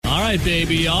right,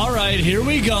 baby. All right, here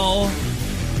we go.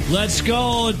 Let's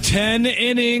go. 10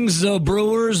 innings. The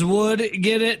Brewers would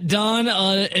get it done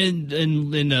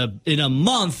in a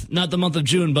month, not the month of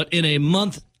June, but in a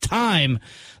month time.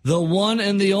 The one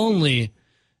and the only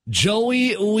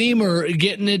Joey Wiemer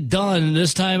getting it done.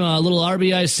 This time a little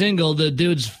RBI single. The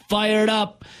dude's fired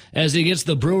up as he gets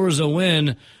the Brewers a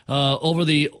win over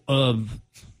the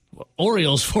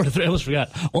Orioles 4-3. I almost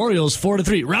forgot. Orioles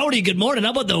 4-3. Rowdy, good morning.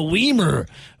 How about the Wiemer?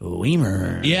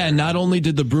 Yeah, not only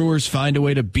did the Brewers find a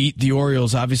way to beat the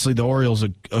Orioles, obviously the Orioles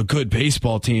a good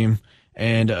baseball team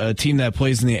and a team that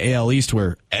plays in the AL East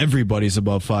where everybody's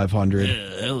above 500.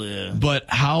 Yeah, hell yeah. But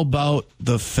how about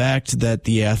the fact that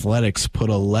the Athletics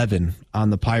put 11 on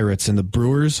the Pirates and the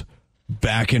Brewers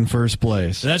back in first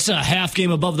place? That's a half game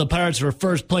above the Pirates for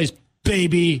first place,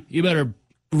 baby. You better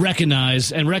recognize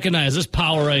this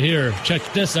power right here. Check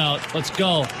this out. Let's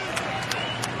go.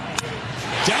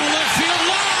 Down left field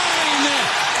line.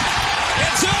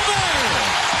 It's over.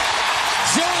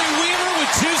 Joey Wiemer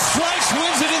with 2 strikes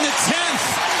wins it in the 10th.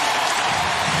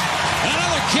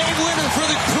 Another game winner for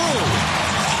the Crew.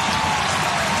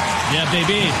 Yeah,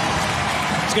 baby.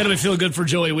 It's got to feel good for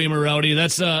Joey Wiemer, Rowdy.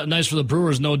 That's nice for the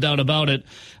Brewers, no doubt about it.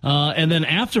 And then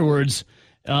afterwards,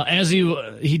 as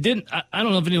he didn't, I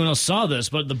don't know if anyone else saw this,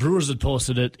 but the Brewers had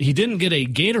posted it. He didn't get a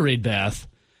Gatorade bath.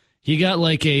 He got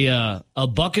like a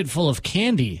bucket full of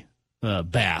candy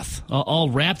bath, all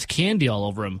wrapped candy all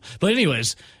over him. But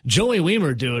anyways, Joey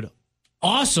Wiemer, dude,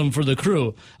 awesome for the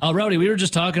Crew. Rowdy, we were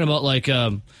just talking about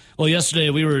yesterday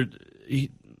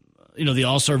the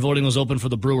All-Star voting was open for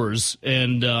the Brewers,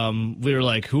 and we were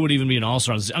like, who would even be an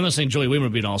All-Star? I'm not saying Joey Wiemer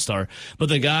would be an All-Star, but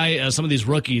the guy, some of these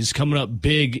rookies coming up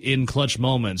big in clutch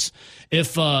moments.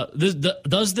 If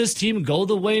does this team go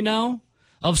the way now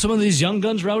of some of these young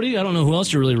guns, Rowdy? I don't know who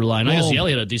else you're really relying on. I guess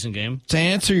Yelly had a decent game. To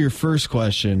answer your first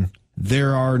question,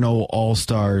 there are no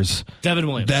All-Stars Devin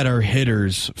Williams that are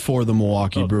hitters for the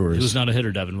Milwaukee Brewers. He was not a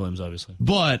hitter, Devin Williams, obviously.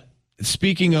 But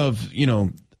speaking of,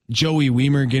 Joey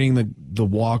Wiemer getting the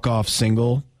walk-off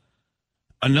single,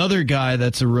 another guy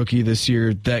that's a rookie this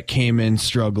year that came in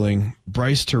struggling,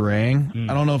 Bryce Terang.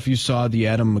 I don't know if you saw the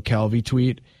Adam McCalvey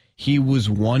tweet. He was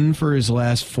 1 for his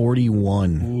last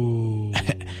 41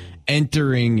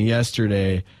 entering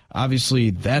yesterday. Obviously,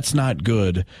 that's not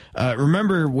good.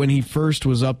 Remember when he first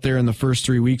was up there in the first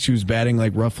 3 weeks, he was batting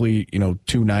like roughly,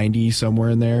 290,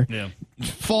 somewhere in there. Yeah.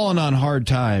 Falling on hard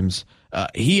times.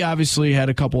 He obviously had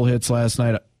a couple hits last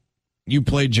night. You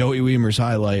played Joey Wiemer's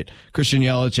highlight. Christian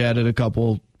Yelich added a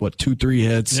couple, 2-3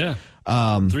 hits. Yeah.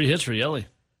 3 hits for Yelly.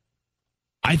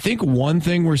 I think one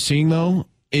thing we're seeing, though,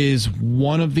 is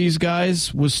one of these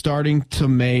guys was starting to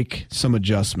make some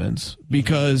adjustments.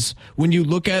 Because when you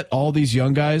look at all these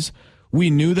young guys, we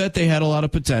knew that they had a lot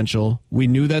of potential. We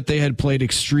knew that they had played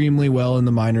extremely well in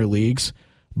the minor leagues.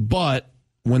 But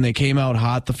when they came out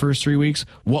hot the first 3 weeks,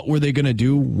 what were they going to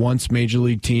do once major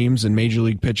league teams and major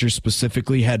league pitchers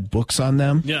specifically had books on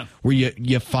them? Yeah. Where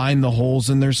you find the holes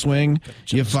in their swing,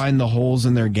 you find the holes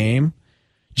in their game.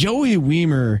 Joey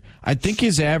Wiemer, I think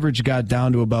his average got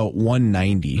down to about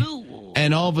 190.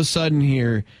 And all of a sudden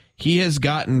here, he has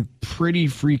gotten pretty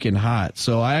freaking hot.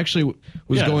 So I actually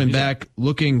was going back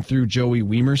looking through Joey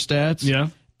Wiemer stats. Yeah.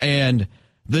 And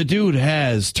the dude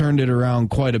has turned it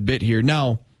around quite a bit here.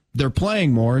 Now, they're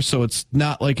playing more, so it's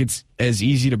not like it's as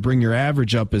easy to bring your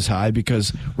average up as high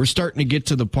because we're starting to get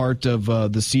to the part of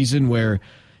the season where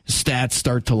stats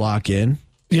start to lock in.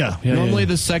 Yeah. Normally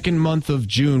the second month of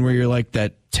June where you're like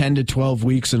that 10 to 12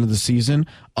 weeks into the season,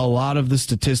 a lot of the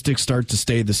statistics start to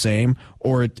stay the same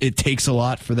or it takes a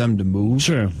lot for them to move.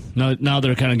 Sure. Now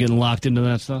they're kind of getting locked into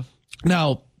that stuff.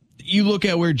 Now, you look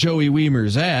at where Joey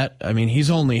Wiemer's at. I mean, he's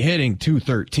only hitting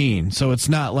 213, so it's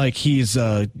not like he's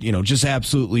just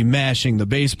absolutely mashing the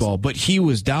baseball. But he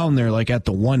was down there like at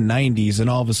the 190s, and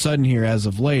all of a sudden here, as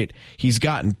of late, he's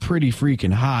gotten pretty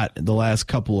freaking hot the last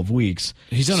couple of weeks.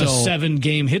 He's on a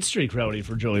 7-game hit streak, Rowdy,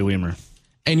 for Joey Wiemer.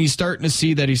 And he's starting to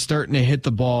see that he's starting to hit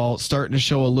the ball, starting to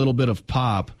show a little bit of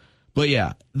pop. But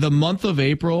yeah, the month of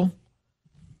April,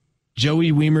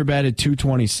 Joey Wiemer batted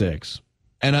 226.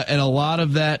 And a lot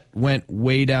of that went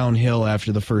way downhill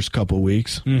after the first couple of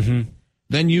weeks. Mm-hmm.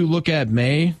 Then you look at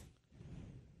May,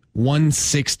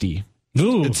 160.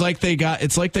 Ooh. It's like they got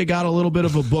a little bit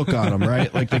of a book on him,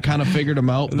 right? Like they kind of figured him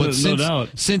out. But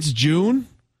since June,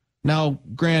 now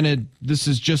granted this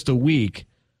is just a week,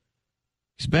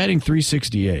 he's batting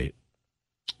 368.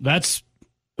 That's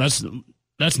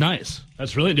nice.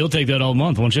 That's really, you'll take that all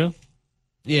month, won't you?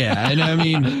 Yeah, and I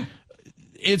mean,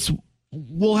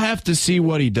 we'll have to see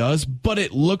what he does, but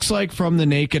it looks like from the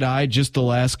naked eye, just the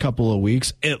last couple of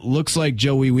weeks, it looks like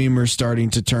Joey Wiemer's starting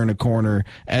to turn a corner,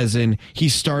 as in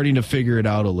he's starting to figure it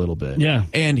out a little bit. Yeah.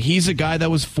 And he's a guy that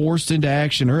was forced into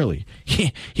action early.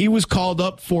 He was called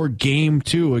up for game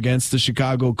 2 against the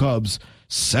Chicago Cubs,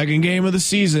 second game of the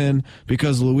season,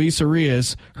 because Luis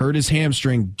Arias hurt his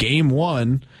hamstring game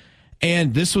 1.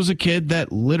 And this was a kid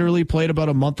that literally played about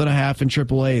a month and a half in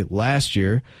AAA last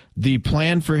year. The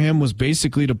plan for him was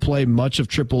basically to play much of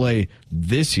AAA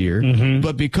this year. Mm-hmm.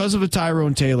 But because of a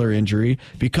Tyrone Taylor injury,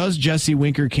 because Jesse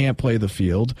Winker can't play the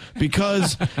field,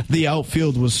 because the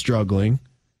outfield was struggling,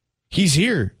 he's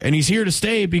here. And he's here to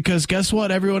stay because guess what?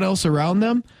 Everyone else around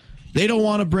them, they don't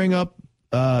want to bring up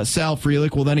Sal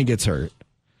Frelick. Well, then he gets hurt.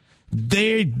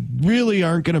 They really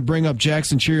aren't going to bring up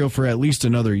Jackson Chiriot for at least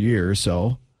another year or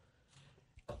so.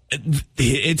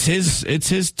 It's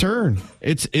his turn.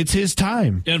 It's his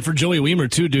time. And for Joey Wiemer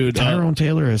too, dude. Tyrone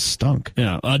Taylor has stunk.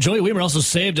 Yeah, Joey Wiemer also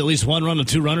saved at least one run with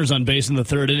 2 runners on base in the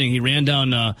 3rd inning. He ran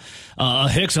down a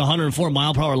Hicks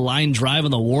 104-mile-per-hour line drive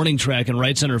on the warning track in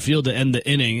right center field to end the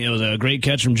inning. It was a great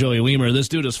catch from Joey Wiemer. This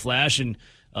dude is flashing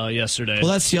yesterday.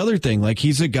 Well, that's the other thing. Like,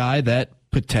 he's a guy that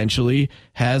potentially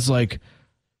has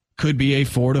could be a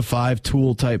 4 to 5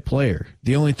 tool type player.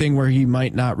 The only thing where he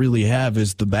might not really have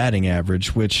is the batting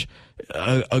average, which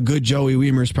a good Joey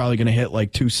Wiemer is probably going to hit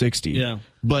 260. Yeah.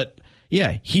 But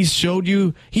yeah, he showed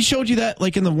you that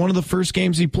in one of the first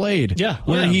games he played. Yeah.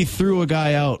 Where he threw a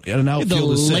guy out at an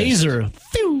outfield assist. Laser.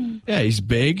 Yeah, he's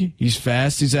big, he's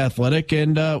fast, he's athletic,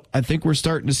 and I think we're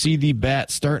starting to see the bat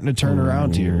starting to turn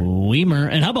around here. Wiemer.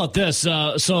 And how about this?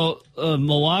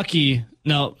 Milwaukee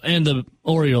now and the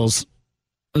Orioles,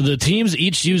 the teams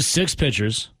each used 6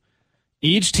 pitchers.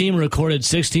 Each team recorded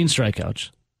 16 strikeouts.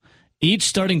 Each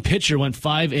starting pitcher went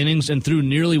 5 innings and threw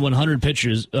nearly 100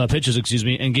 pitches,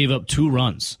 and gave up 2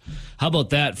 runs. How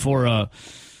about that for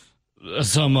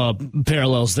some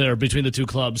parallels there between the two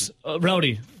clubs?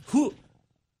 Rowdy, who?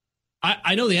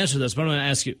 I know the answer to this, but I'm going to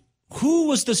ask you, who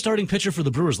was the starting pitcher for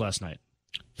the Brewers last night?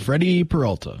 Freddie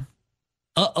Peralta.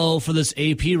 For this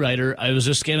AP writer, I was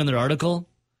just scanning their article.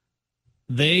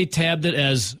 They tabbed it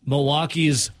as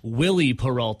Milwaukee's Willie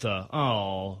Peralta.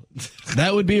 Oh.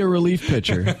 That would be a relief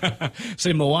pitcher.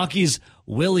 Say Milwaukee's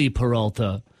Willie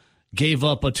Peralta gave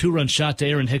up a 2-run shot to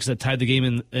Aaron Hicks that tied the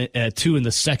game at 2 in the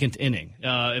 2nd inning.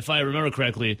 If I remember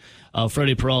correctly,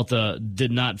 Freddie Peralta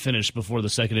did not finish before the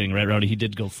 2nd inning, right, Rowdy? He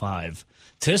did go 5.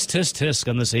 Tisk, tisk, tisk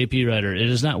on this AP writer. It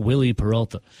is not Willie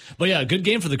Peralta. But yeah, good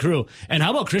game for the Crew. And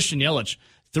how about Christian Yelich?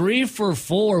 3 for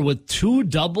 4 with 2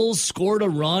 doubles, scored a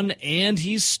run, and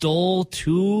he stole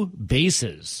 2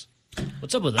 bases.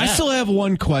 What's up with that? I still have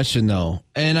one question though,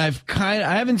 and I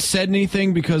haven't said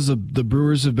anything because the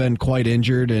Brewers have been quite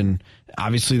injured, and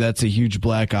obviously that's a huge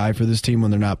black eye for this team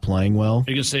when they're not playing well.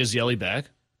 Are you gonna say is Yelly back?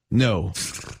 No.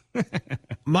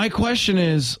 My question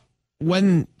is,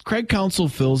 when Craig Counsell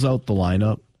fills out the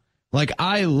lineup,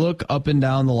 I look up and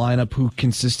down the lineup who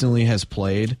consistently has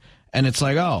played, and it's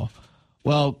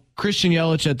well, Christian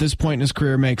Yelich at this point in his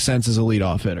career makes sense as a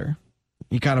leadoff hitter.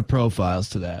 He kind of profiles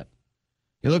to that.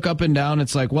 You look up and down,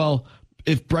 it's well,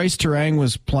 if Bryce Terang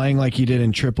was playing like he did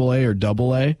in AAA or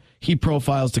AA, he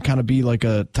profiles to kind of be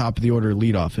a top-of-the-order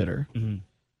leadoff hitter. Mm-hmm.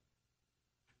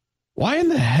 Why in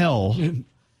the hell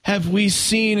have we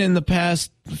seen in the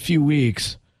past few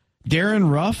weeks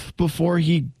Darren Ruff before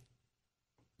he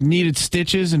needed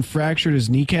stitches and fractured his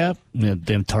kneecap? Yeah,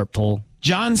 damn tarp pole.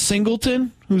 John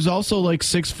Singleton, who's also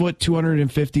 6 foot,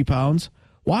 250 pounds.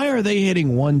 Why are they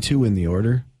hitting 1-2 in the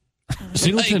order?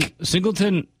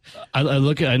 Singleton.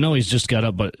 I know he's just got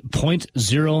up, but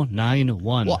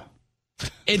 .091. Well,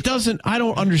 it doesn't. I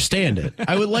don't understand it.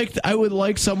 I would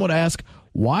like someone to ask,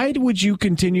 why would you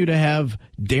continue to have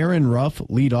Darren Ruff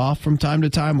lead off from time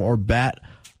to time or bat?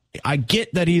 I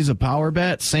get that he's a power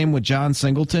bat. Same with John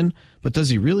Singleton, but does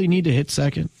he really need to hit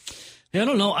second? Yeah, I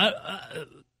don't know.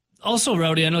 Also,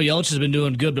 Rowdy, I know Yelich has been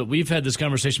doing good, but we've had this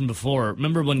conversation before.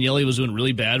 Remember when Yelich was doing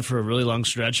really bad for a really long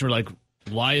stretch? We're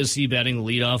why is he batting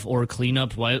leadoff or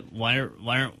cleanup? Why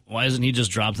isn't he just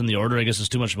dropped in the order? I guess it's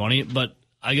too much money. But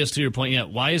I guess to your point,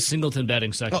 why is Singleton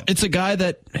batting second? Well, it's a guy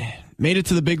that made it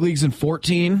to the big leagues in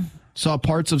 2014, saw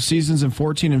parts of seasons in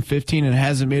 2014 and 2015, and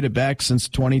hasn't made it back since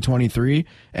 2023.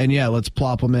 And let's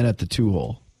plop him in at the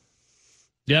 2-hole.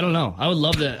 Yeah, I don't know. I would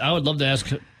love to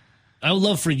ask. I would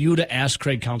love for you to ask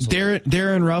Craig Counsell.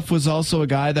 Darren Ruff was also a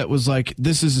guy that was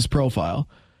this is his profile.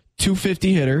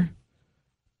 250 hitter,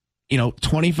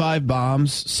 25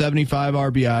 bombs, 75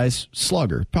 RBIs,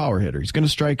 slugger, power hitter. He's going to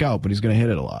strike out, but he's going to hit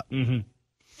it a lot. Mm-hmm.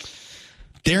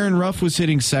 Darren Ruff was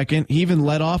hitting second. He even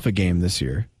led off a game this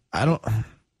year.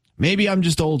 Maybe I'm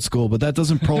just old school, but that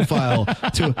doesn't profile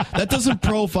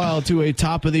to a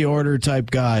top of the order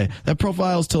type guy. That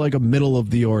profiles to like a middle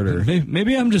of the order.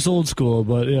 Maybe I'm just old school,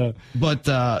 but yeah.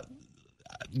 But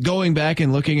going back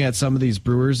and looking at some of these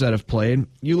Brewers that have played,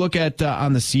 you look at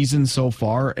on the season so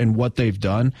far and what they've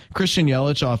done. Christian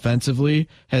Yelich offensively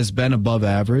has been above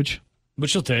average,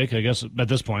 which you'll take, I guess, at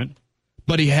this point.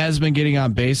 But he has been getting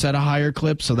on base at a higher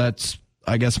clip, so that's,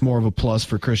 I guess, more of a plus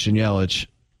for Christian Yelich.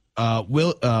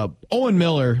 Owen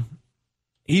Miller,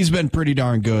 he's been pretty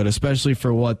darn good, especially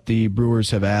for what the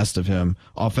Brewers have asked of him.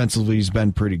 Offensively, he's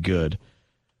been pretty good.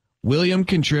 William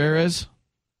Contreras,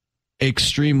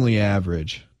 extremely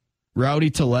average.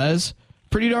 Rowdy Tellez,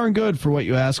 pretty darn good for what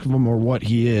you ask of him or what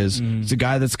he is. He's a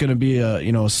guy that's going to be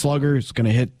a slugger. He's going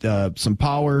to hit some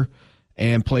power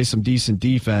and play some decent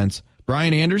defense.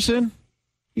 Brian Anderson,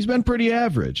 he's been pretty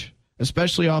average,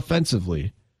 especially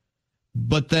offensively.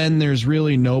 But then there's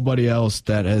really nobody else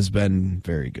that has been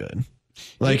very good.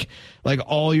 Like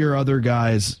all your other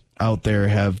guys out there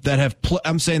have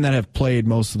played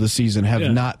most of the season have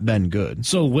not been good.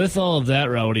 So with all of that,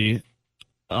 Rowdy,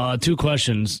 two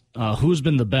questions. Who's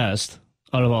been the best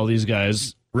out of all these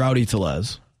guys? Rowdy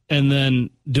Tellez. And then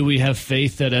do we have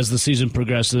faith that as the season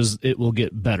progresses, it will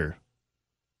get better?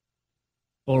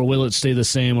 Or will it stay the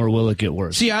same, or will it get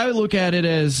worse? See, I look at it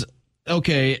as,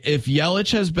 okay, if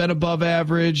Yelich has been above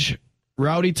average,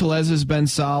 Rowdy Tellez has been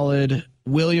solid,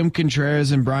 William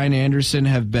Contreras and Brian Anderson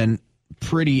have been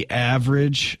pretty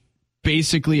average.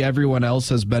 Basically, everyone else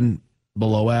has been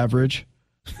below average.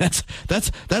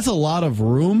 That's a lot of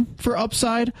room for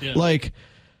upside. Yeah. Like,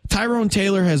 Tyrone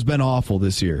Taylor has been awful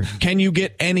this year. Can you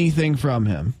get anything from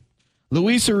him?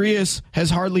 Luis Urias has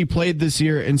hardly played this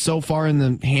year, and so far in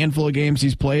the handful of games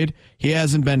he's played, he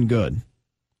hasn't been good.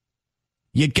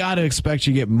 You got to expect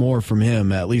you get more from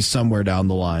him, at least somewhere down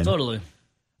the line. Totally.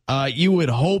 You would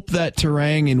hope that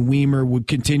Terang and Weimer would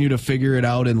continue to figure it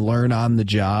out and learn on the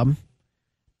job,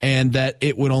 and that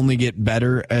it would only get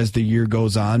better as the year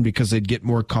goes on because they'd get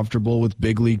more comfortable with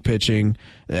big league pitching.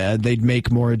 They'd make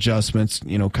more adjustments,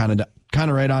 kind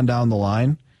of right on down the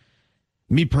line.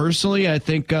 Me personally, I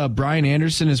think Brian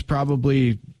Anderson is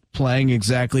probably playing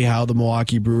exactly how the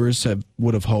Milwaukee Brewers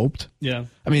would have hoped. Yeah.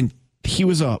 I mean, he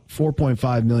was a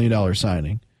 $4.5 million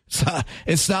signing.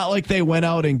 It's not like they went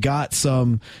out and got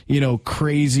some,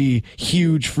 crazy,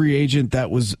 huge free agent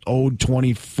that was owed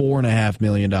 $24.5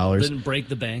 million. Didn't break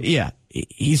the bank. Yeah.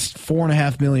 He's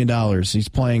 $4.5 million. He's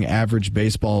playing average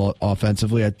baseball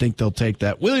offensively. I think they'll take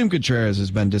that. William Contreras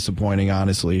has been disappointing,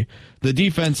 honestly. The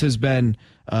defense has been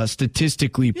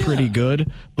statistically pretty good,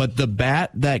 but the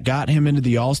bat that got him into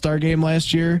the All-Star game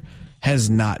last year has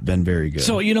not been very good.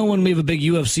 So, when we have a big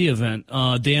UFC event,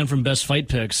 Dan from Best Fight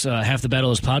Picks, Half the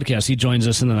Battle is podcast, he joins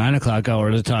us in the 9 o'clock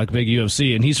hour to talk big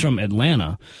UFC, and he's from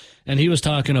Atlanta. And he was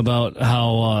talking about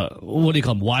how, what do you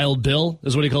call him, Wild Bill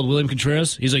is what he called William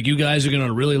Contreras. He's like, you guys are going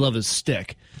to really love his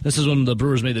stick. This is when the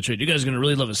Brewers made the trade. You guys are going to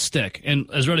really love his stick. And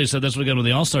as Rowdy said, that's what we got with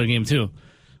the All-Star game, too.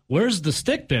 Where's the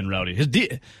stick been, Rowdy?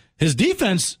 His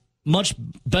defense, much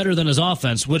better than his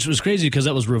offense, which was crazy because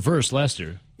that was reversed last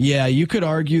year. Yeah, you could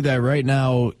argue that right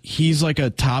now he's like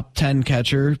a top 10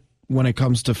 catcher when it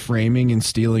comes to framing and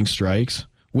stealing strikes,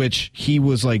 which he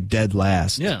was like dead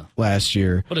last last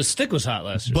year. But his stick was hot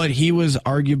last year. But he was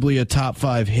arguably a top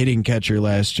 5 hitting catcher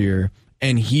last year,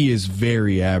 and he is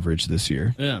very average this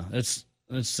year. Yeah, it's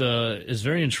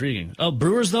very intriguing. Oh,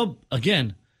 Brewers, though,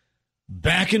 again,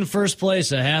 back in first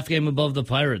place, a half game above the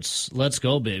Pirates. Let's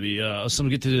go, baby. So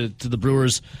get to the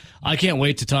Brewers. I can't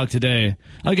wait to talk today.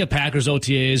 I'll get Packers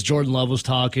OTAs. Jordan Love was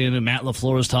talking, and Matt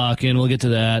LaFleur was talking. We'll get to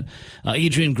that.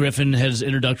 Adrian Griffin had his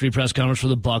introductory press conference for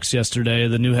the Bucs yesterday,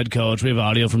 the new head coach. We have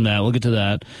audio from that. We'll get to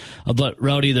that. But,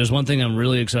 Rowdy, there's one thing I'm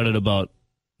really excited about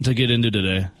to get into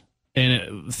today,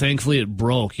 and thankfully it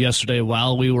broke yesterday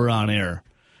while we were on air.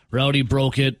 Rowdy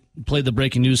broke it, played the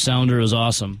breaking news sounder. It was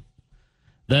awesome.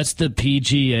 That's the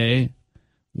PGA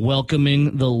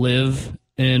welcoming the LIV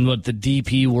and the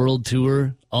DP World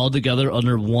Tour all together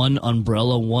under one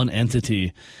umbrella, one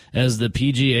entity. As the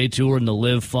PGA Tour and the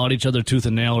LIV fought each other tooth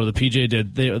and nail, or the PGA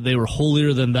did, they were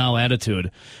holier than thou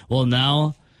attitude. Well,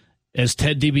 now, as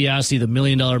Ted DiBiase, the $1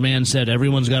 Million Man, said,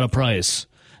 everyone's got a price.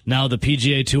 Now the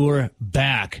PGA Tour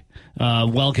back,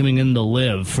 welcoming in the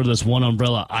LIV for this one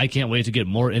umbrella. I can't wait to get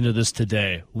more into this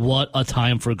today. What a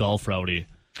time for golf, Rowdy.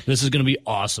 This is going to be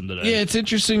awesome today. Yeah, it's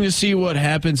interesting to see what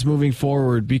happens moving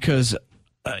forward because,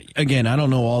 again, I don't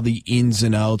know all the ins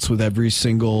and outs with every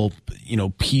single,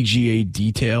 PGA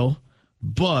detail,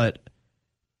 but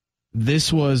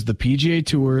this was the PGA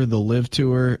Tour, the LIV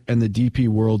Tour, and the DP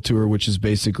World Tour, which is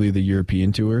basically the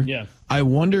European Tour. Yeah. I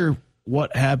wonder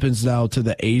what happens now to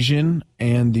the Asian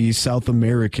and the South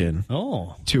American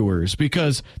tours,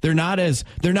 because they're not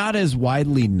as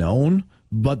widely known,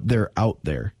 but they're out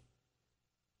there.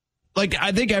 Like,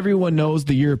 I think everyone knows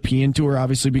the European tour,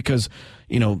 obviously, because,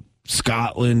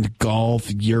 Scotland, golf,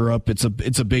 Europe, it's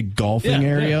a big golfing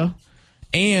area.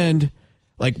 Yeah. And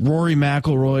like Rory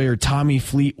McIlroy or Tommy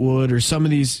Fleetwood or some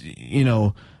of these,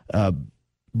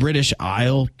 British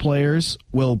Isle players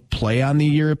will play on the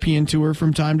European tour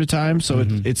from time to time. So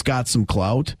it's got some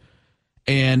clout.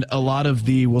 And a lot of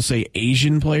the, we'll say,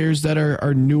 Asian players that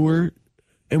are newer.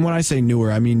 And when I say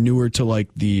newer, I mean newer to like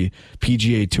the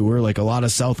PGA Tour. Like a lot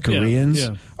of South Koreans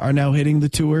are now hitting the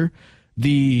tour.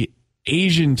 The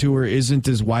Asian tour isn't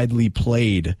as widely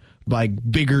played by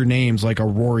bigger names like a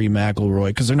Rory McIlroy,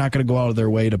 because they're not going to go out of their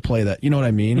way to play that. You know what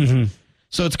I mean? Mm-hmm.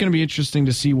 So it's going to be interesting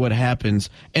to see what happens.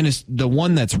 And it's the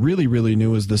one that's really, really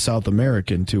new is the South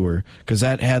American tour, because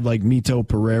that had like Mito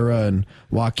Pereira and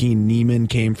Joaquin Niemann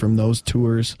came from those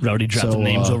tours. Rowdy dropped the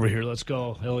names over here. Let's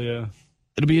go. Hell yeah.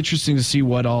 It'll be interesting to see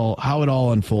how it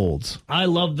all unfolds. I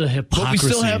love the hypocrisy. But we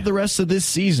still have the rest of this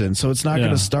season, so it's not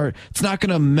going to start. It's not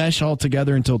going to mesh all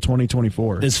together until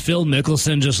 2024. Is Phil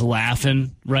Mickelson just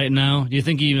laughing right now? Do you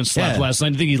think he even slept last night?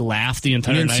 Do you think he laughed the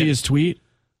entire night? You didn't see his tweet?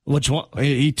 Which one?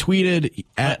 He tweeted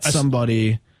at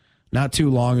somebody not too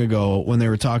long ago when they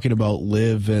were talking about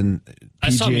Liv and PGA I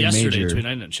saw him yesterday Major. tweet.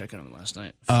 I didn't check on him last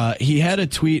night. He had a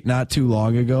tweet not too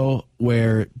long ago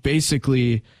where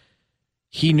basically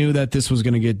he knew that this was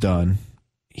going to get done.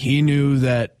 He knew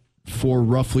that for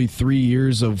roughly 3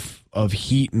 years of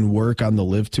heat and work on the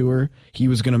Live Tour, he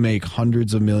was going to make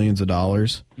hundreds of millions of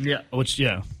dollars. Yeah,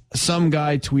 Some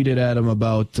guy tweeted at him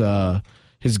about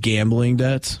his gambling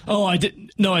debts. Oh, I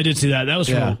did. No, I did see that. That was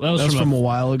from a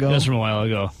while ago. That's from a while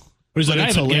ago. He's like, I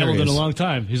haven't gambled in a long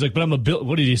time. He's like, but I'm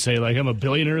what did he say? Like, I'm a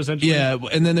billionaire, essentially? Yeah,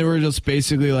 and then they were just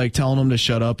basically like telling him to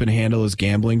shut up and handle his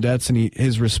gambling debts, and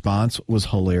his response was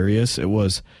hilarious. It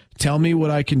was, tell me what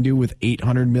I can do with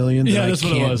 $800 million that I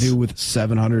can't do with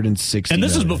 $760 And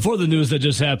this million. is before the news that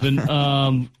just happened.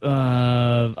 I'll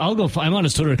go. I'm on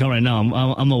his Twitter account right now.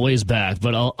 I'm a ways back,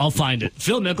 but I'll find it.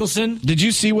 Phil Mickelson. Did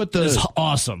you see what is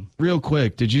awesome? Real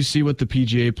quick, did you see what the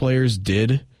PGA players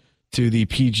did to the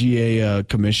PGA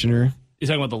commissioner? You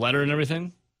talking about the letter and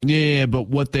everything? Yeah, but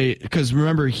because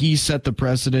remember, he set the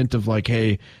precedent of like,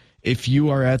 hey, if you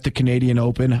are at the Canadian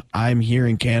Open, I'm here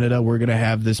in Canada, we're going to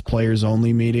have this players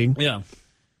only meeting. Yeah.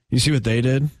 You see what they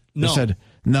did? No. They said,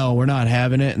 no, we're not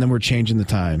having it, and then we're changing the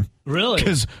time. Really?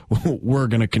 Because we're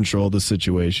going to control the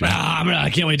situation. I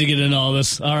can't wait to get into all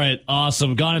this. All right,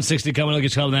 awesome. Gone in 60 coming. I'll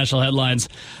get you all the national headlines.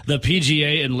 The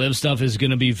PGA and Live stuff is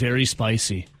going to be very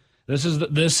spicy.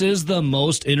 This is the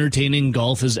most entertaining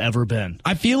golf has ever been.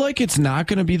 I feel like it's not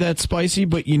going to be that spicy,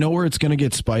 but you know where it's going to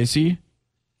get spicy?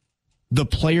 The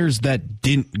players that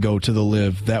didn't go to the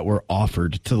Live that were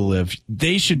offered to the Live,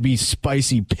 they should be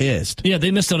spicy pissed. Yeah,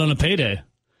 they missed out on a payday.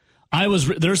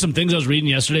 There are some things I was reading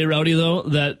yesterday, Rowdy, though,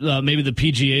 that maybe the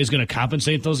PGA is going to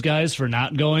compensate those guys for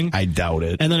not going. I doubt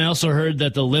it. And then I also heard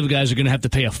that the Live guys are going to have to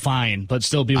pay a fine, but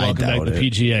still be welcome back to the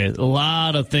PGA. A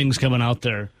lot of things coming out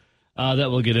there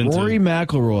that we'll get into. Rory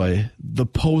McIlroy, the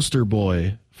poster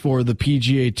boy for the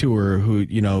PGA Tour, who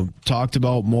talked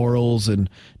about morals and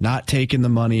not taking the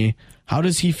money. How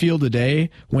does he feel today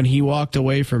when he walked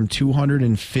away from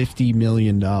 $250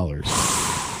 million?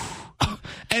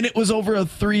 And it was over a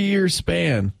 3-year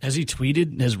span. Has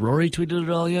Rory tweeted it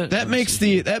all yet? That makes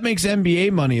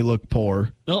NBA money look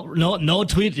poor. No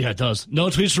tweet. Yeah, it does. No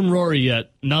tweets from Rory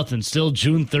yet. Nothing. Still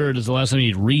June 3rd is the last time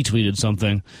he retweeted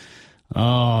something.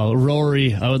 Oh,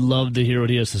 Rory, I would love to hear what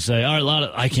he has to say. All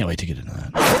right, I can't wait to get into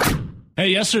that. Hey,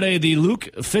 yesterday the Luke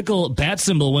Fickell bat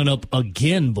symbol went up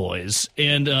again, boys,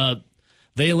 and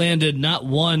they landed not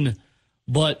one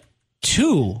but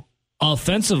two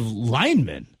offensive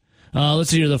linemen.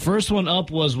 Let's see here. The first one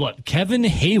up was Kevin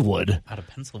Haywood. Out of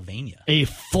Pennsylvania. A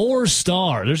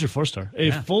 4-star. There's your 4-star.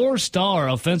 A 4-star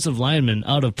offensive lineman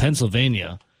out of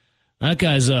Pennsylvania. That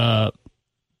guy's a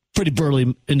pretty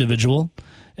burly individual.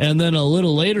 And then a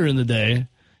little later in the day,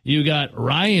 you got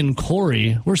Ryan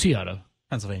Corey. Where's he out of?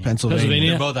 Pennsylvania.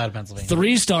 They're both out of Pennsylvania.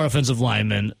 3-star offensive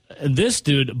lineman. And this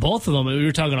dude, both of them, we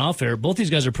were talking off air, both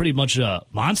these guys are pretty much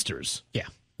monsters. Yeah.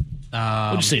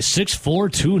 What'd you say,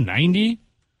 6'4", 290?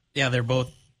 Yeah, they're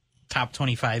both top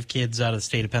 25 kids out of the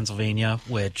state of Pennsylvania,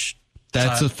 which...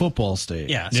 That's a football state.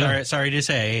 Yeah, sorry to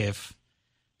say,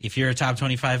 if you're a top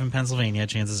 25 in Pennsylvania,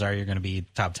 chances are you're going to be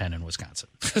top 10 in Wisconsin.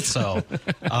 So...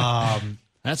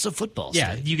 That's a football state.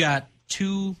 Yeah, you got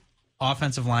two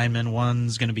offensive linemen.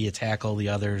 One's going to be a tackle. The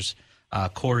other's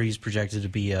Corey's projected to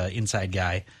be an inside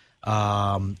guy.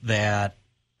 That's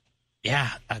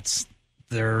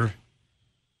they're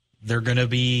going to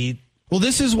be. Well,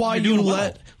 this is why you well.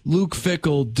 let Luke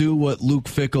Fickell do what Luke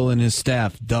Fickell and his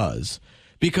staff does.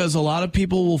 Because a lot of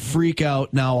people will freak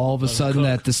out now all of a sudden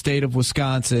that the state of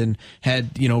Wisconsin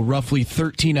had, roughly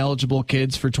 13 eligible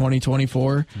kids for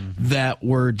 2024 that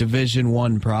were Division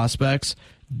I prospects.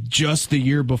 Just the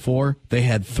year before, they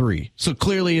had 3. So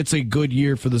clearly it's a good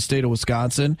year for the state of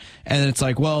Wisconsin. And it's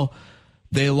like, well,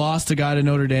 they lost a guy to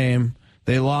Notre Dame.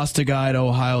 They lost a guy to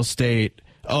Ohio State.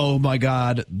 Oh, my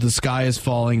God, the sky is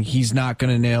falling. He's not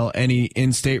going to nail any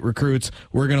in-state recruits.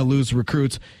 We're going to lose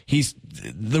recruits.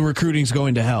 The recruiting's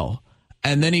going to hell.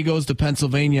 And then he goes to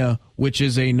Pennsylvania, which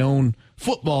is a known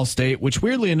football state, which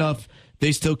weirdly enough,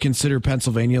 they still consider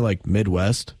Pennsylvania like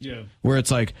Midwest. Yeah. Where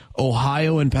it's like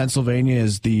Ohio and Pennsylvania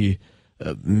is the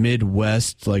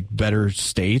Midwest, like better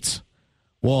states.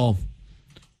 Well,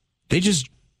 they just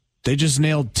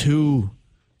nailed 2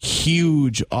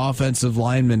 huge offensive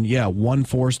linemen. Yeah, 1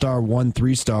 4-star, 1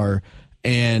 3-star,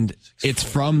 and it's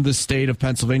from the state of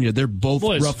Pennsylvania. They're both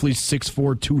roughly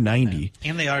 6'4", 290.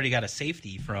 And they already got a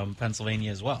safety from Pennsylvania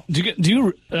as well.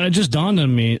 It just dawned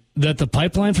on me that the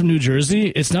pipeline from New Jersey,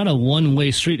 it's not a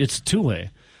one-way street, it's a 2-way.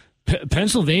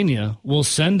 Pennsylvania will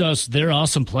send us their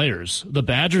awesome players. The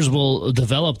Badgers will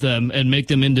develop them and make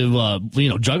them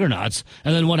into juggernauts.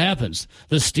 And then what happens?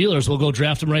 The Steelers will go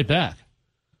draft them right back.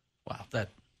 Wow,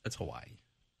 that's Hawaii.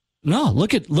 No,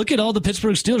 look at all the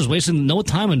Pittsburgh Steelers wasting no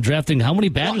time on drafting. How many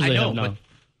Badgers they have now?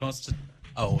 I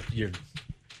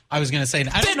was going to say,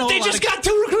 I don't know. They just got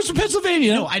 2 recruits from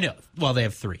Pennsylvania. No, I know. Well, they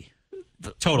have 3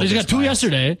 total. They just got 2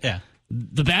 yesterday. Yeah.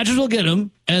 The Badgers will get them,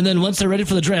 and then once they're ready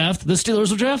for the draft, the Steelers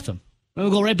will draft them.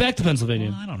 They'll go right back to Pennsylvania.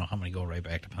 Well, I don't know how many go right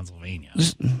back to Pennsylvania.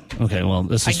 Okay, well,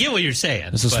 I get what you're saying.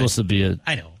 This is supposed to be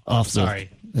I know. Sorry.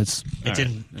 It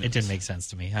didn't make sense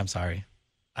to me. I'm sorry.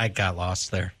 I got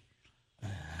lost there.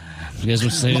 You guys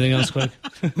want to say anything else quick?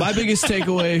 My biggest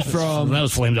takeaway from that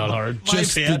was flamed out hard.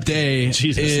 Just the day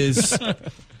is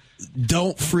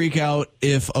don't freak out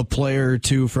if a player or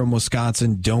 2 from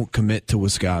Wisconsin don't commit to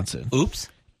Wisconsin. Oops.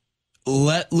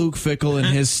 Let Luke Fickell and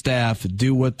his staff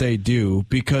do what they do,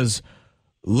 because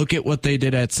look at what they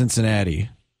did at Cincinnati.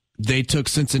 They took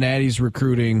Cincinnati's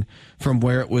recruiting from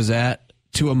where it was at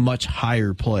to a much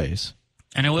higher place.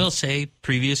 And I will say,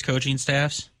 previous coaching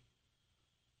staffs,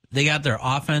 they got their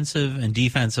offensive and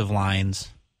defensive lines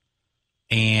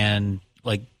and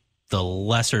like the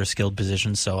lesser skilled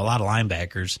positions, so a lot of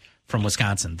linebackers from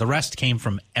Wisconsin. The rest came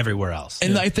from everywhere else.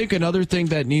 And I think another thing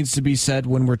that needs to be said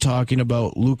when we're talking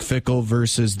about Luke Fickell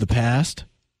versus the past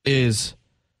is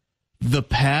the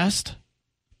past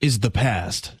is the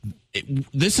past.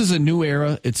 This is a new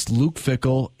era. It's Luke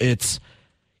Fickell.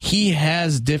 He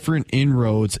has different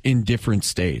inroads in different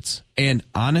states. And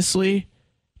honestly,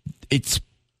 it's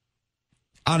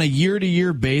on a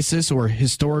year-to-year basis or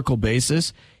historical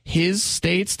basis, his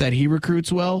states that he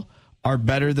recruits well are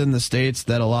better than the states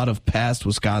that a lot of past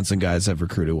Wisconsin guys have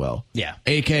recruited well. Yeah.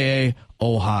 AKA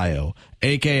Ohio,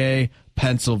 AKA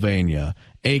Pennsylvania,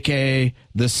 AKA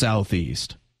the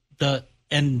Southeast.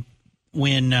 And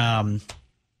when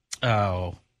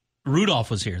Rudolph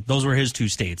was here, those were his 2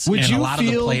 states. And a lot of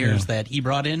the players that he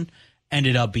brought in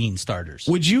ended up being starters.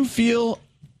 Would you feel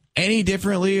any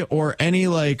differently or any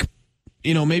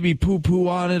maybe poo-poo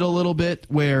on it a little bit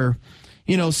where,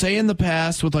 say in the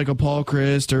past with like a Paul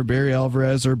Christ or Barry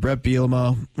Alvarez or Brett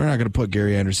Bielema, we're not going to put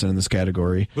Gary Anderson in this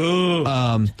category.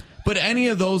 But any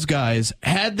of those guys,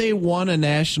 had they won a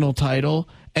national title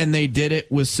and they did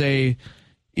it with, say,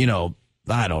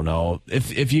 I don't know,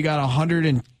 if you got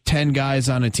 110 guys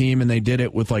on a team and they did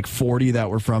it with like 40 that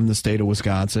were from the state of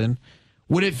Wisconsin,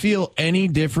 would it feel any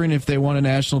different if they won a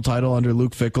national title under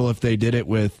Luke Fickell if they did it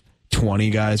with 20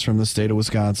 guys from the state of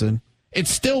Wisconsin? It's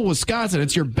still Wisconsin.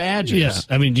 It's your badges. Yeah,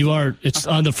 I mean, it's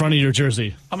on the front of your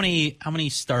jersey. How many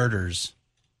starters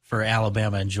for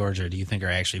Alabama and Georgia do you think are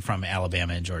actually from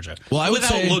Alabama and Georgia? Well, I would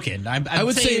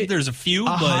say there's a few,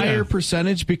 but higher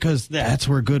percentage because that's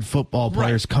where good football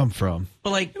players come from.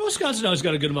 But Wisconsin always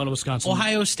got a good amount of Wisconsin.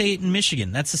 Ohio State and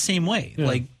Michigan, that's the same way.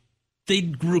 Yeah.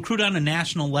 They recruit on a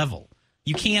national level.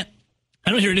 You can't. I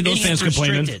don't hear any of those fans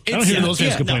complaining.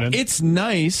 It's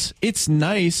nice. It's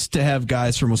nice to have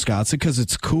guys from Wisconsin because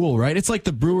it's cool, right? It's like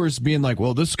the Brewers being like,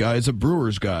 well, this guy is a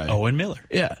Brewers guy. Owen Miller.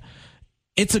 Yeah.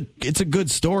 It's a good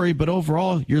story, but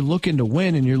overall, you're looking to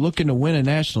win, and you're looking to win a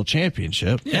national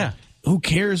championship. Yeah. Who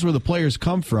cares where the players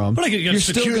come from? But you're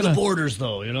secure the borders,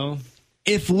 though,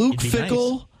 If Luke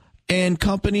Fickell and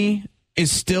company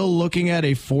is still looking at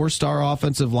a 4-star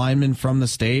offensive lineman from the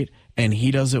state, and he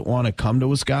doesn't want to come to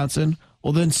Wisconsin,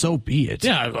 well, then so be it.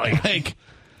 Yeah,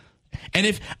 and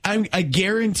if I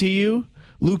guarantee you,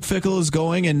 Luke Fickell is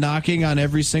going and knocking on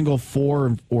every single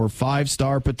 4 or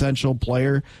 5-star potential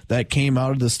player that came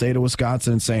out of the state of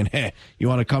Wisconsin and saying, hey, you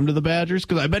want to come to the Badgers?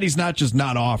 Because I bet he's not just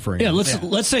not offering. Yeah,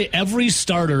 let's say every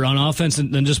starter on offense,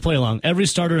 and then just play along, every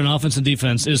starter in offense and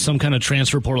defense is some kind of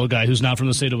transfer portal guy who's not from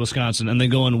the state of Wisconsin, and they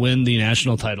go and win the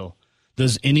national title.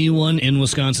 Does anyone in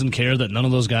Wisconsin care that none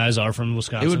of those guys are from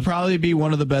Wisconsin? It would probably be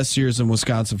one of the best years in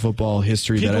Wisconsin football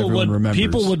history that everyone remembers.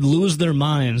 People would lose their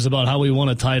minds about how we won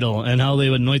a title and how they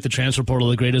would anoint the transfer portal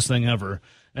the greatest thing ever.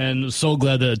 And so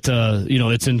glad that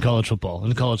it's in college football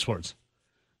and college sports.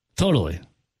 Totally.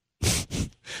 I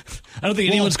don't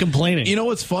think anyone's complaining. You know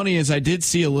what's funny is I did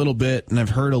see a little bit, and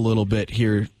I've heard a little bit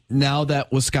here, now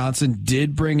that Wisconsin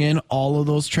did bring in all of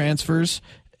those transfers,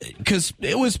 because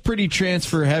it was pretty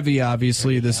transfer heavy,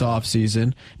 obviously, this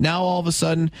offseason. Now, all of a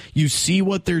sudden, you see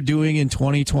what they're doing in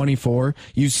 2024.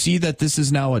 You see that this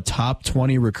is now a top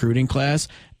 20 recruiting class,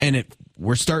 and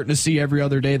we're starting to see every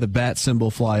other day the bat symbol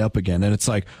fly up again. And it's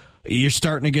like, you're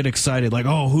starting to get excited. Like,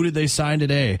 oh, who did they sign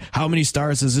today? How many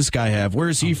stars does this guy have? Where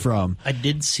is he from? I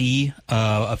did see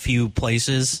a few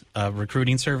places,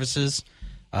 recruiting services.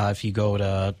 If you go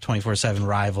to 24/7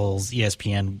 Rivals,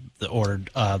 ESPN, or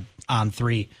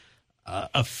On3,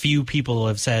 a few people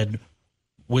have said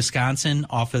Wisconsin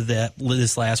off of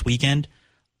this last weekend,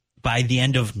 by the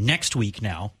end of next week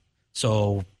now,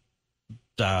 so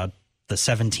the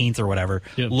 17th or whatever,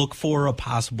 look for a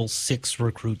possible 6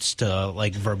 recruits to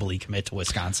verbally commit to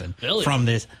Wisconsin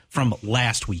from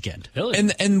last weekend.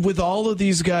 And with all of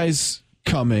these guys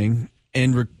coming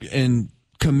and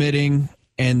committing,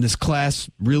 and this class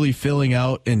really filling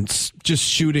out and just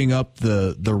shooting up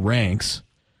the ranks,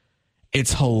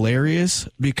 it's hilarious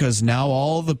because now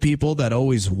all the people that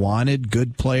always wanted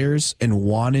good players and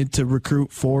wanted to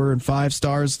recruit 4 and 5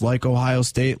 stars like Ohio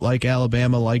State, like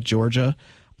Alabama, like Georgia,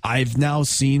 I've now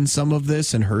seen some of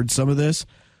this and heard some of this.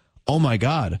 Oh my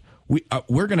God,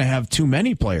 we're going to have too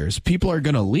many players. People are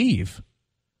going to leave.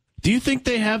 Do you think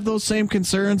they have those same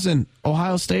concerns in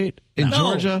Ohio State, in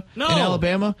Georgia, in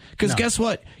Alabama? Because guess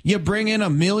what? You bring in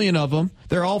 1 million of them.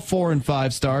 They're all 4 and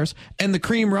 5 stars, and the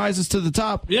cream rises to the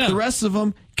top. Yeah. The rest of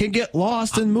them can get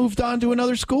lost and moved on to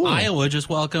another school. Iowa just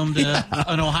welcomed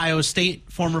an Ohio State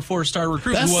former 4-star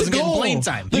recruit who wasn't getting playing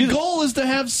time. The goal is to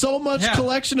have so much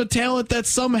collection of talent that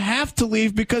some have to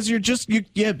leave because you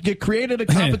created a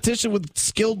competition with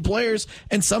skilled players,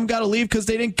 and some got to leave because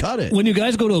they didn't cut it. When you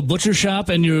guys go to a butcher shop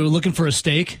and you're looking for a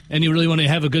steak and you really want to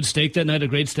have a good steak that night, a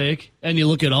great steak, and you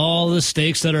look at all the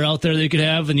steaks that are out there that you could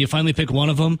have and you finally pick one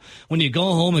of them, when you go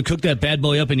home and cook that bad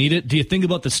boy up and eat it, do you think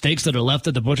about the steaks that are left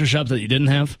at the butcher shop that you didn't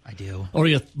have? I do. Or are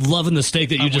you loving the steak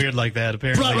that you I'm just weird like that,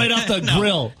 apparently. brought right off the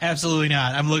grill? Absolutely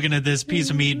not. I'm looking at this piece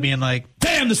of meat being like,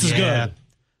 damn, this is good.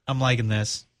 I'm liking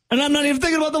this. And I'm not even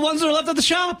thinking about the ones that are left at the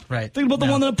shop. Right. Thinking about the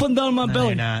one that I'm putting down in my belly.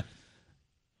 You're not.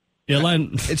 Yeah,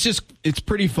 it's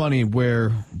pretty funny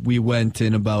where we went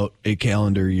in about a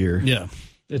calendar year. Yeah.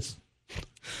 There's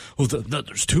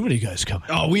too many guys coming.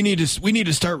 Oh, we need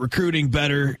to start recruiting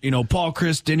better. Paul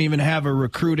Chris didn't even have a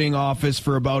recruiting office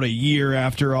for about a year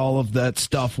after all of that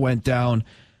stuff went down.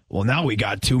 Well, now we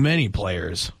got too many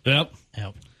players. Yep.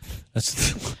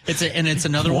 It's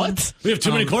another one. We have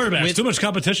too many quarterbacks, too much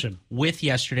competition. With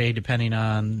yesterday, depending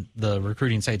on the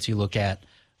recruiting sites you look at,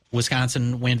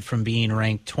 Wisconsin went from being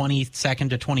ranked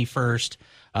 22nd to 21st.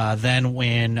 Then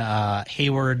when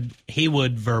Haywood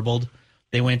verbaled,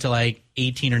 they went to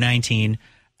 18 or 19.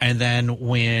 And then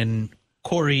when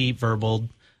Corey verbaled,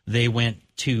 they went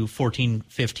to 14,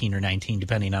 15, or 19,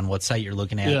 depending on what site you're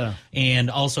looking at. Yeah. And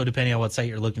also depending on what site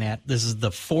you're looking at. This is the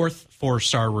 4th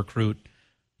 4-star recruit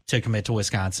to commit to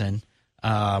Wisconsin,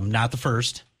 not the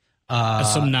first.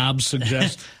 As some knobs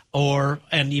suggest.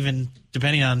 And even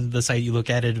depending on the site you look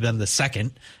at, it'd have been the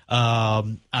 2nd.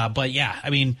 But yeah,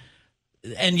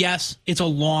 and yes, it's a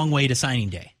long way to signing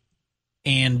day.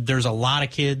 And there's a lot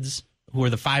of kids who are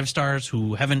the 5 stars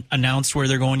who haven't announced where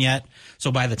they're going yet.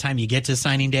 So by the time you get to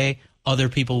signing day, other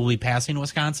people will be passing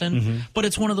Wisconsin. Mm-hmm. But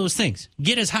it's one of those things.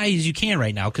 Get as high as you can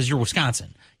right now because you're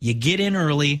Wisconsin. You get in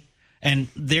early, and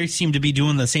they seem to be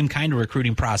doing the same kind of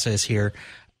recruiting process here.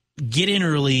 Get in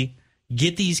early,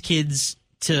 get these kids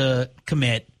to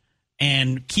commit,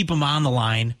 and keep them on the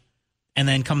line. And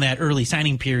then come that early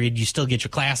signing period, you still get your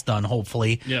class done,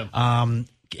 hopefully. Yeah.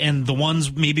 And the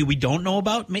ones maybe we don't know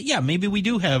about, maybe we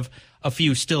do have a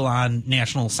few still on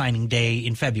National Signing Day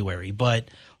in February. But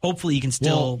hopefully you can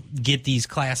still get these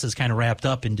classes kind of wrapped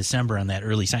up in December on that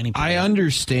early signing period. I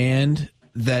understand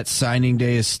that signing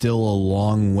day is still a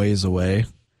long ways away.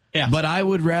 Yeah. But I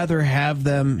would rather have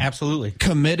them absolutely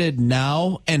committed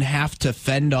now and have to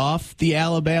fend off the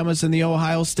Alabamas and the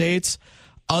Ohio States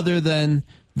other than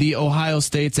the Ohio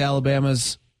States,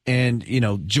 Alabamas, and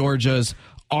Georgia's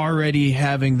already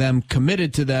having them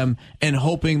committed to them and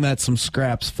hoping that some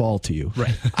scraps fall to you.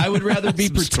 Right. I would rather be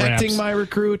protecting scraps. my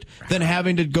recruit than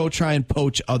having to go try and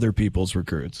poach other people's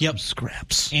recruits. Yep.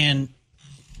 Scraps. And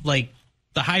like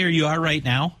the higher you are right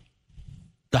now,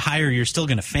 the higher you're still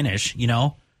going to finish,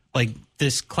 Like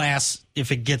this class,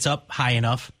 if it gets up high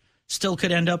enough, still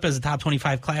could end up as a top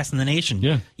 25 class in the nation.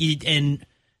 Yeah. And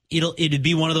it'd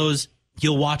be one of those,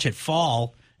 you'll watch it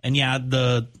fall, and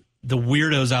the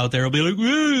weirdos out there will be like,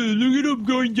 look at them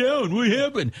going down. What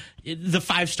happened? The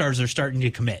 5 stars are starting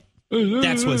to commit.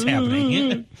 That's what's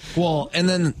happening. Well, and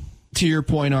then to your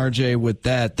point, RJ, with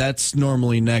that's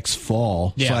normally next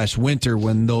fall / winter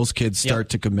when those kids start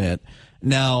to commit.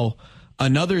 Now,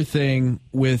 another thing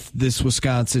with this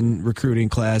Wisconsin recruiting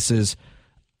class is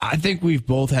I think we've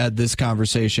both had this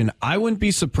conversation. I wouldn't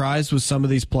be surprised with some of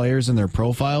these players and their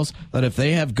profiles that if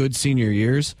they have good senior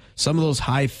years, some of those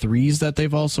high 3s that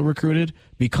they've also recruited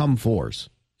become 4s.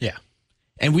 Yeah.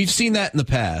 And we've seen that in the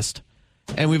past.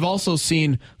 And we've also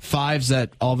seen 5s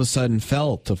that all of a sudden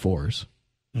fell to 4s.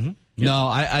 Mm-hmm. Yep. No,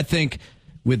 I think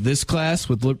with this class,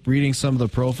 with reading some of the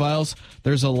profiles,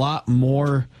 there's a lot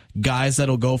more guys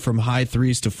that'll go from high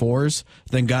 3s to 4s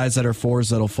than guys that are 4s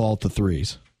that'll fall to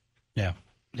 3s. Yeah.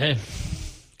 Hey,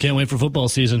 can't wait for football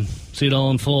season. See it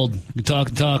all unfold. We talk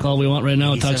all we want right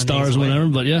now. Talk stars, whatever.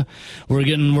 But yeah, we're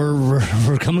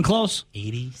coming close.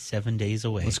 87 days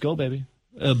away. Let's go, baby.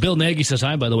 Bill Nagy says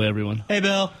hi, by the way, everyone. Hey,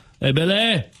 Bill. Hey,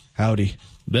 Billy. Howdy.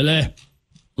 Billy.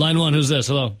 Line 1, who's this?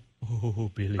 Hello. Oh,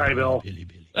 Billy. Hi, Bill. Billy.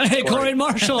 Hey, Corey and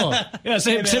Marshall. Yeah,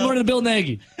 say morning to Bill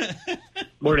Nagy.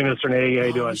 Morning, Mr. Nagy. How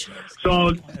you doing? So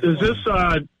is this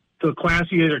the class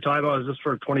you guys are talking about? Is this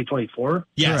for 2024?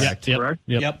 Yes. Correct. Correct?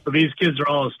 Yep. So these kids are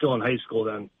all still in high school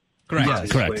then? Correct.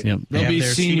 Yes. Correct. Yep. They'll be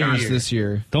their seniors senior this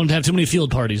year. Don't have too many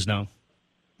field parties now.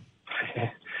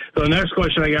 So the next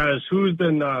question I got is who's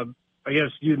been, I guess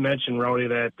you mentioned, Rowdy,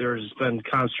 that there's been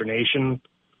consternation.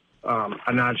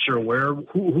 I'm not sure where.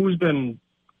 Who's been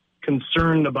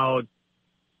concerned about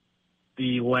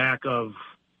the lack of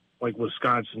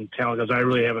Wisconsin talent? Because I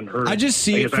really haven't heard. I just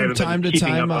see it from time to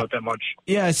time about that much.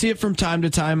 Yeah, I see it from time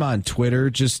to time on Twitter,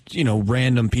 just,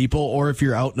 random people, or if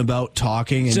you're out and about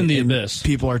talking It's and, in the and abyss.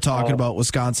 people are talking about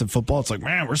Wisconsin football, it's like,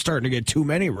 man, we're starting to get too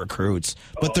many recruits.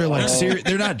 But they're like serious.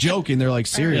 They're not joking. They're like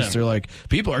serious. Yeah. They're like,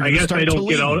 people are I going to guess start they to don't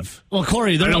get leave. out. Well,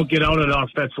 Corey, I they're don't get out enough.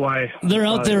 That's why. They're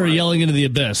out there yelling into the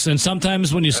abyss. And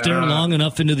sometimes when you stare long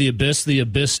enough into the abyss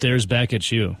stares back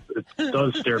at you. It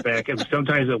does stare back, and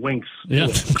sometimes it winks. Yeah.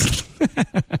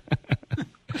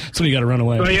 So you got to run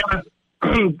away. So, yeah,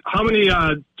 how many,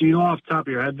 do you know off the top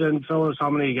of your head then, fellas, how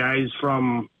many guys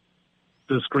from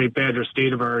this great Badger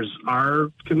state of ours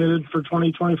are committed for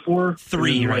 2024?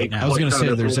 3 right now. I was going to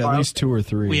say there's at least 2 or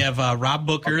 3. We have Rob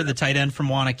Booker, the tight end from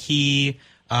Wanakee.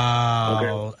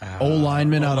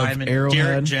 O-lineman out of Arrowhead.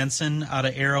 Derek Jensen out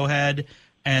of Arrowhead.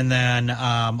 And then a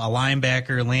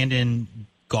linebacker, Landon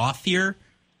Gauthier,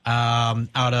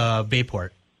 out of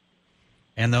Bayport.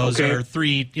 And those are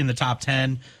 3 in the top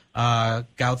 10.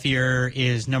 Gauthier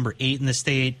is number 8 in the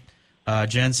state.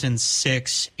 Jensen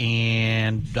 6,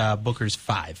 and Booker's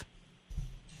 5.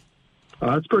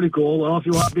 That's pretty cool. Well, if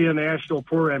you want to be a national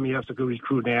program, you have to go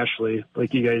recruit nationally,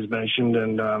 like you guys mentioned,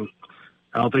 and I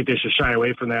don't think they should shy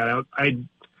away from that. I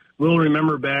will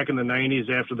remember back in the 90s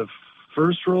after the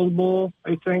first Rose Bowl,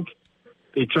 I think,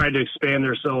 they tried to expand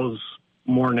themselves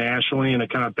more nationally, and it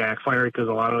kind of backfired because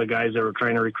a lot of the guys that were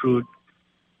trying to recruit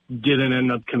didn't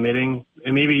end up committing.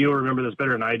 And maybe you'll remember this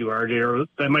better than I do, RJ, or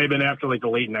that might have been after the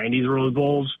late 90s Rose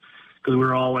Bowls, because we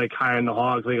were all high on the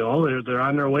Hogs, they're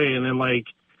on their way. And then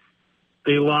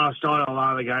they lost out on a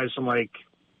lot of the guys from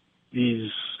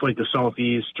these the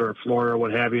Southeast or Florida or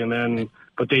what have you, and then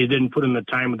but they didn't put in the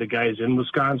time with the guys in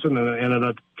Wisconsin, and it ended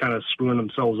up kind of screwing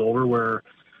themselves over where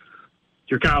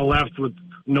you're kind of left with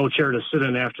no chair to sit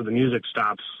in after the music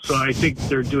stops. So I think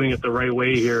they're doing it the right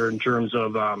way here in terms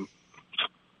of a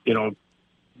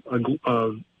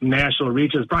national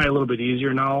reach is probably a little bit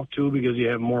easier now too, because you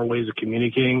have more ways of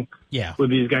communicating with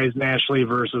these guys nationally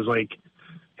versus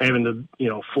having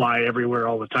to fly everywhere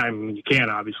all the time. I mean, you can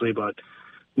obviously, but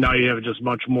now you have just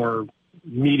much more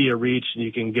media reach, and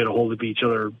you can get a hold of each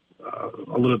other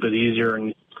a little bit easier,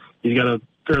 and you've got a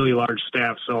fairly large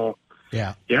staff. So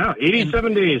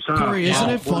 87 days. Huh? Corey, isn't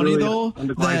it funny though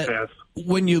that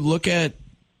when you look at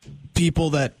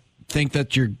people that think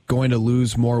that you're going to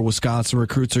lose more Wisconsin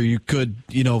recruits, or you could,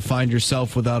 find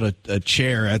yourself without a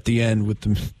chair at the end with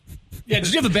them. Yeah,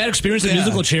 did you have a bad experience with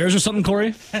musical chairs or something,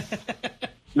 Corey?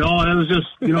 No, it was just,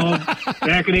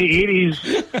 back in the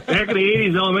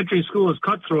 80s, elementary school was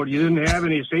cutthroat. You didn't have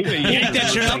any safety. You take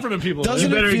that share out from the people. You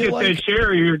better get that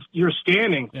share. You're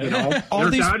standing. All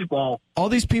You're these, dodgeball. all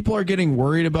these people are getting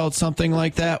worried about something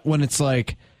like that when it's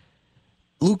like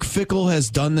Luke Fickell has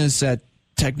done this at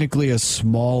technically a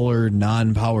smaller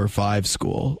non-Power 5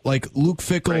 school. Like Luke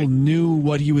Fickell knew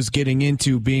what he was getting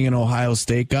into being an Ohio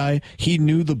State guy. He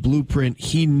knew the blueprint.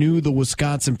 He knew the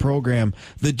Wisconsin program.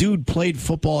 The dude played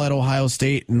football at Ohio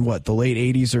State in the late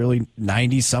 80s, early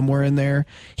 90s, somewhere in there.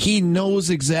 He knows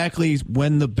exactly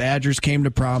when the Badgers came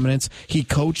to prominence. He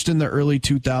coached in the early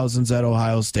 2000s at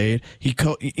Ohio State.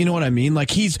 You know what I mean?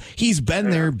 Like he's been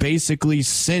there basically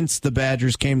since the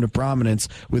Badgers came to prominence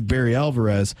with Barry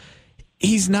Alvarez.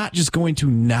 He's not just going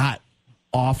to not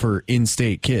offer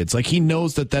in-state kids. Like he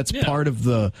knows that that's part of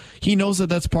the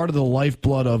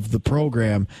lifeblood of the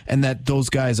program and that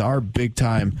those guys are big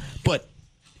time. But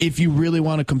if you really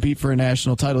want to compete for a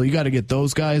national title, you got to get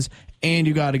those guys and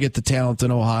you got to get the talent in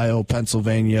Ohio,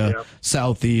 Pennsylvania,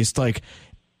 Southeast. Like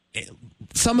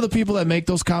some of the people that make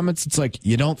those comments, it's like,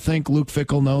 you don't think Luke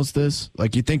Fickell knows this?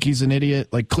 Like you think he's an idiot?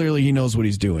 Like clearly he knows what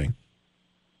he's doing.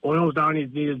 Boils down, you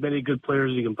need as many good players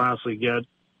as you can possibly get.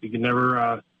 You can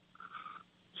never,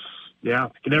 you can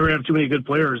never have too many good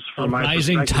players. A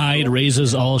rising tide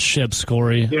raises all ships,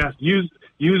 Corey. Yeah, use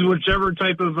whichever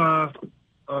type of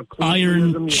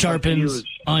iron sharpens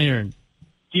iron.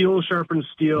 Steel sharpens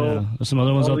steel. Yeah. There's some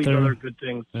other ones all out these there. Other good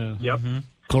things. Yeah. Yep. Mm-hmm.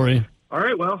 Corey. All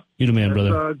right, well. You the man,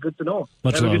 brother. Good to know.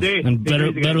 Much have love. a good day. And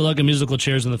better luck in musical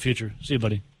chairs in the future. See you,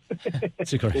 buddy.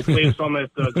 See you, Corey. We'll play some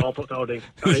at the golf outing.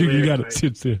 You got it. See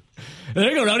you too. There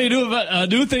you go, Rowdy.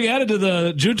 New thing added to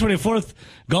the June 24th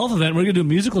golf event. We're going to do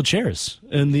musical chairs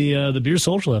in the beer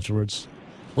social afterwards.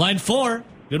 Line 4.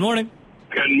 Good morning.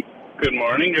 Good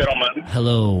morning, gentlemen.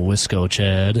 Hello, Wisco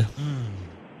Chad.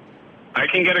 I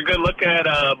can get a good look at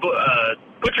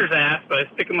butcher's ass by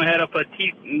sticking my head up a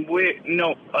teeth.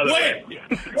 No, other way.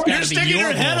 You're sticking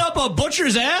your head up a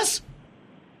butcher's ass?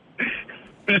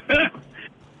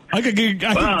 I could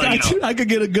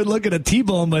get a good look at a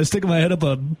T-bone by sticking my head up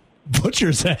a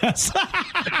butcher's ass.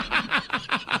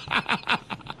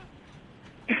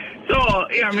 So,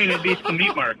 it'd be some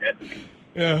meat market.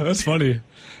 Yeah, that's funny.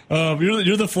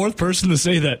 You're the fourth person to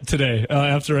say that today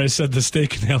after I said the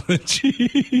steak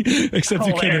analogy. Except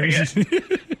hilarious. You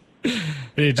can't.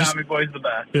 Hey, Tommy Boy's the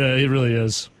best. Yeah, he really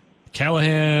is.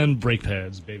 Callahan brake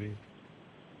pads, baby.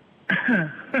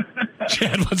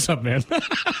 Chad, what's up, man?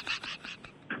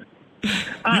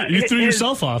 You threw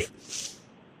yourself off.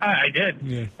 I did.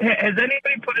 Yeah. Has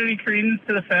anybody put any credence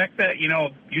to the fact that,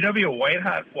 UW White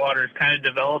Hot Water has kind of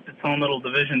developed its own little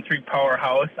Division III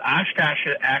powerhouse? Oshkosh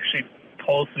actually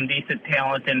pulls some decent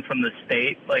talent in from the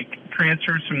state, like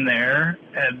transfers from there.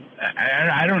 And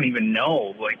I don't even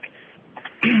know. Like,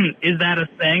 is that a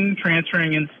thing,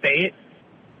 transferring in state?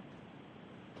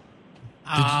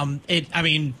 Joe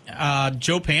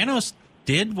Panos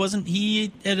wasn't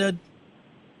he at a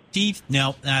D?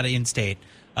 No, not in state.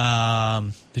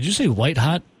 Did you say White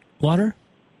Hot Water?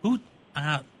 Who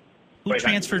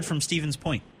transferred from Stevens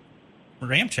Point?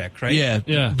 Ramczyk, right?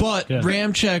 Yeah. But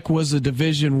Ramczyk was a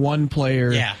Division I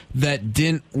player that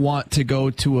didn't want to go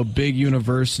to a big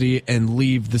university and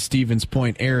leave the Stevens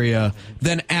Point area,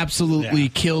 then absolutely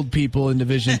killed people in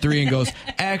Division III and goes,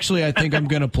 actually, I think I'm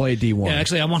going to play D1. Yeah,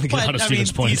 actually, I want to get out of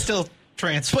Stevens Point. He still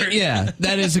transferred. But yeah,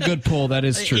 that is a good pull. That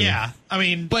is true. Yeah,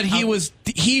 but he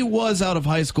was out of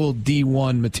high school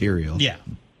D1 material. Yeah.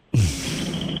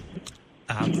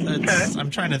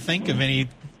 I'm trying to think of any.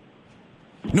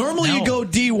 Normally you go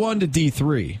D1 to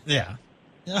D3. Yeah.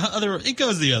 It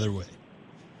goes the other way.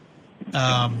 There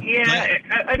are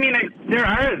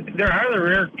the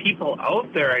rare people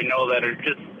out there I know that are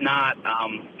just not,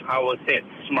 I would say it,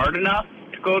 smart enough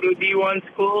to go to a D1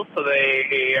 school, so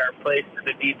they are placed at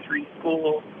a D3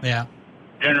 school. Yeah.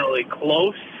 Generally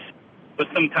close with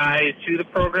some ties to the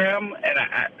program, and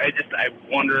I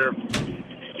wonder,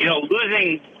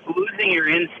 losing your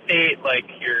in-state, like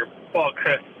your Paul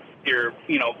Chris, your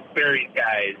Barry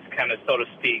guys, kind of, so to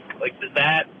speak, like, does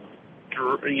that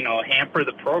hamper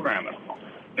the program at all?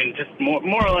 I mean, just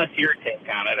more or less your take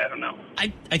on it. I don't know.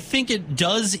 I think it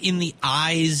does in the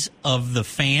eyes of the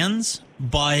fans,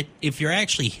 but if you're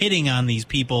actually hitting on these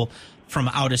people from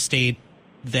out of state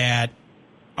that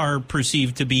are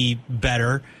perceived to be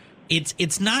better,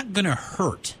 it's not going to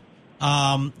hurt.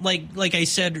 Like I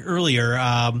said earlier,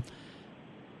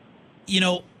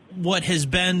 what has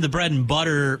been the bread and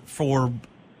butter for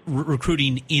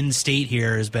recruiting in-state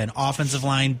here has been offensive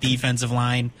line, defensive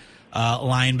line,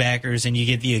 linebackers, and you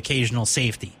get the occasional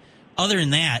safety. Other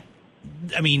than that,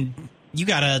 you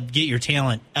got to get your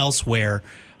talent elsewhere.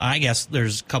 I guess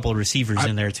there's a couple of receivers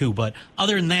in there too, but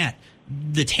other than that,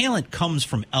 the talent comes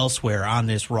from elsewhere on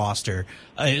this roster.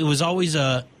 It was always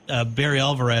Barry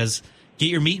Alvarez, get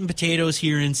your meat and potatoes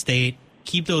here in state,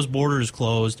 keep those borders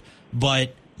closed,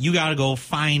 but you got to go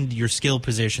find your skill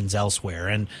positions elsewhere.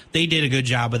 And they did a good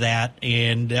job of that,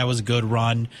 and that was a good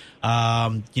run.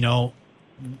 I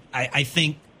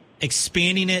think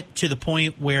expanding it to the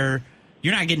point where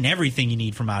you're not getting everything you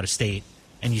need from out of state,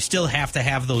 and you still have to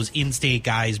have those in-state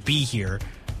guys be here,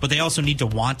 but they also need to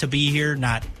want to be here,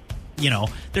 not,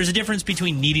 there's a difference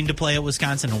between needing to play at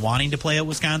Wisconsin and wanting to play at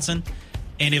Wisconsin.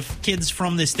 And if kids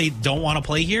from this state don't want to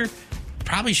play here,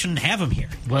 probably shouldn't have them here.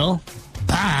 Well,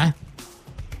 bye.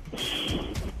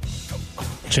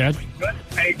 Chad?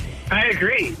 I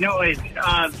agree. No,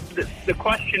 the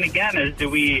question again is, did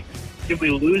we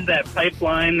lose that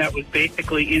pipeline that was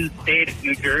basically in state of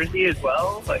New Jersey as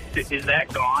well? Like, is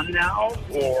that gone now,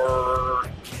 or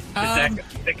is that going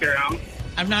to stick around?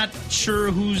 I'm not sure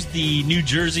who's the New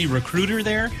Jersey recruiter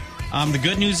there. The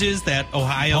good news is that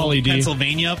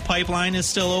Ohio-Pennsylvania pipeline is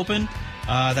still open.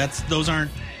 Those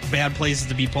aren't bad places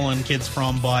to be pulling kids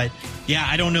from, but yeah,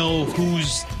 I don't know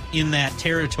who's in that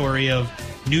territory of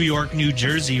New York, New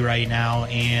Jersey right now,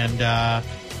 and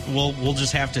we'll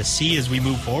just have to see as we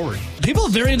move forward. People are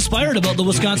very inspired about the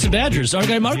Wisconsin Badgers. Our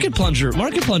guy Market Plunger,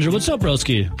 what's up,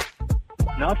 broski?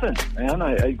 Nothing, man.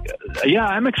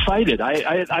 I'm excited.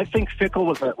 I think Fickle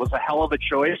was a hell of a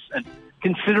choice, and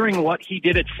considering what he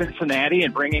did at Cincinnati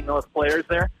and bringing those players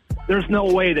there, there's no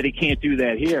way that he can't do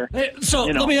that here. Hey, so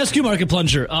let me ask you, Market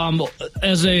Plunger. How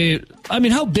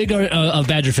big are a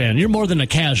Badger fan? You're more than a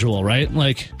casual, right?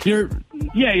 Like you're.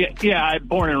 Yeah. I'm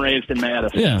born and raised in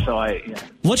Madison. Yeah. So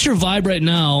What's your vibe right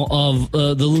now of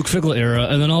the Luke Fickell era?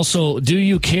 And then also, do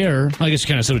you care? I guess you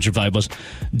kind of said what your vibe was.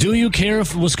 Do you care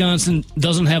if Wisconsin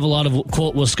doesn't have a lot of,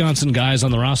 quote, Wisconsin guys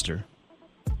on the roster?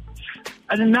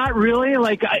 Not really.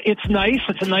 Like, it's nice.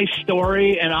 It's a nice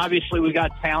story. And obviously we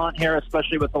got talent here,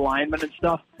 especially with the linemen and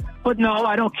stuff. But no,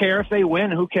 I don't care if they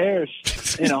win. Who cares?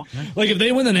 Like if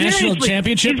they win the national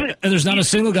championship and there's not a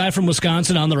single guy from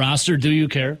Wisconsin on the roster, do you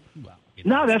care?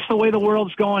 No, that's the way the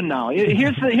world's going now.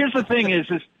 Here's the thing is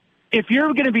if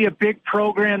you're going to be a big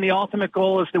program, the ultimate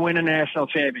goal is to win a national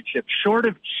championship. Short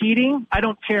of cheating, I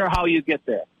don't care how you get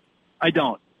there. I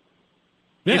don't.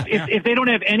 If they don't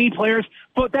have any players,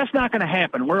 but that's not going to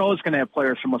happen. We're always going to have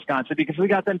players from Wisconsin because we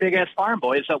got them big-ass farm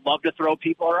boys that love to throw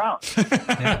people around.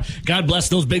 God bless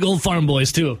those big old farm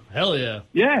boys, too. Hell yeah.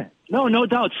 Yeah, no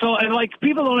doubt. So,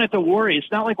 people don't have to worry.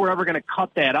 It's not like we're ever going to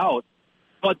cut that out.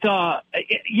 But,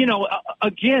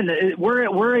 again, we're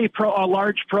a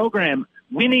large program.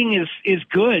 Winning is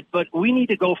good, but we need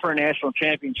to go for a national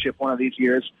championship one of these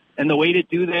years. And the way to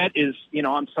do that is,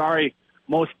 I'm sorry,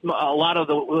 a lot of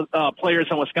the players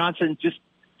in Wisconsin just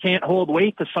can't hold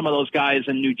weight to some of those guys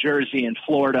in New Jersey and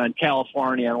Florida and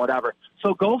California and whatever.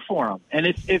 So go for them. And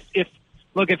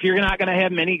if you're not going to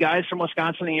have many guys from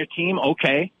Wisconsin in your team,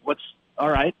 okay, all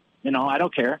right. I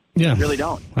don't care. Yeah. I really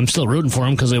don't. I'm still rooting for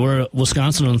them because they wear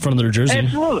Wisconsin in front of their jersey.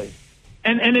 Absolutely.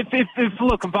 And if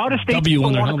out-of-state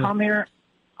people want to come here,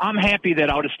 I'm happy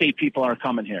that out-of-state people are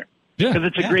coming here. Yeah. Because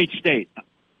it's a great state.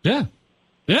 Yeah.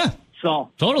 Yeah. So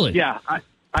totally. Yeah. I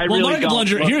really Market don't.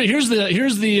 Plunger, here's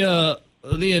the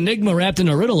enigma wrapped in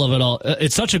a riddle of it all.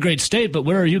 It's such a great state, but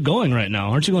where are you going right now?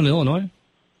 Aren't you going to Illinois?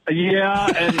 Yeah,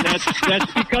 and that's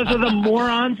because of the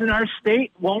morons in our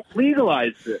state won't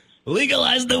legalize this.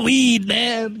 Legalize the weed,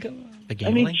 man. Come on. I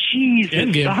mean,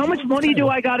 Jesus. How much money do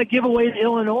I got to give away to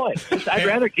Illinois? I'd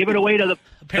rather give it away to the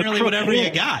apparently whatever you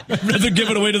got. I'd rather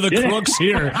give it away to the crooks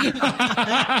here.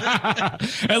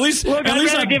 At least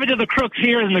I'd give it to the crooks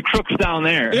here than the crooks down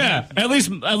there. Yeah, at least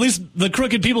the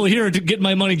crooked people here to get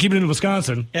my money and keep it in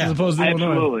Wisconsin as opposed to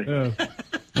Illinois. Yeah.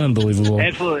 Unbelievable.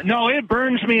 Absolutely. No, it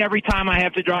burns me every time I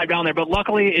have to drive down there, but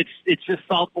luckily it's just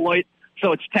South Beloit.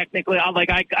 So it's technically, I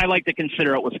like to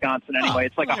consider it Wisconsin anyway.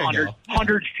 It's like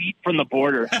 100 feet from the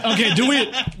border. Okay,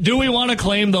 do we want to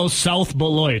claim those South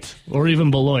Beloit or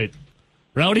even Beloit?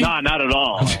 Rowdy? Nah, not at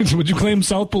all. Would you claim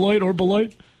South Beloit or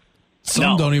Beloit?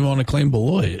 Some don't even want to claim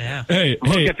Beloit. Yeah. Hey,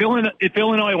 if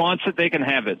Illinois wants it, they can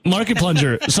have it. Market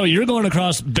Plunger. So you're going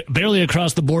barely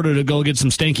across the border to go get some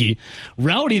stanky.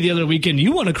 Rowdy, the other weekend,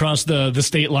 you went across the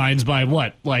state lines by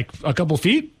what, like a couple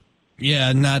feet?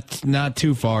 Yeah, not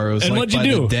too far. It was and like what'd you by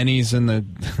do? the Denny's and the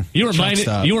You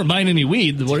weren't buying any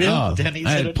weed, were you? Oh, Denny's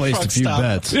I had placed a few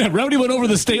bets. Yeah, Rowdy went over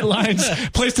the state lines,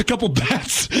 placed a couple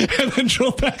bets, and then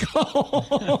drove back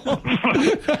home.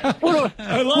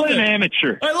 I love what it. An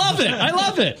amateur. I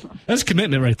love it. That's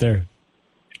commitment right there.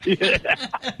 Yeah.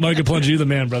 Market Plunger, you the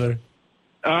man, brother.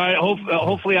 All right.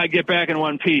 Hopefully I get back in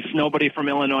one piece. Nobody from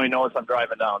Illinois knows I'm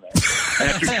driving down there.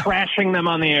 After crashing them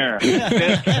on the air.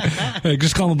 Hey,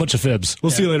 just call them a bunch of fibs.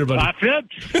 We'll see you later, buddy.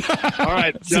 Fibs? All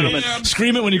right, gentlemen.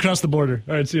 Scream it when you cross the border.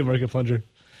 All right, see you, Market Plunger.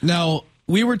 Now,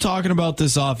 we were talking about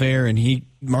this off air, and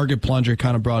Market Plunger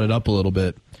kind of brought it up a little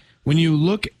bit. When you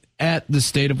look at the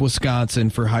state of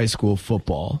Wisconsin for high school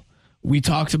football, we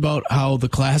talked about how the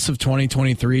class of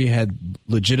 2023 had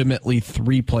legitimately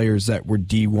 3 players that were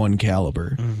D1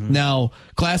 caliber. Mm-hmm. Now,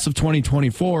 class of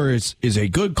 2024 is a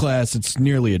good class. It's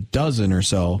nearly a dozen or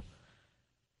so.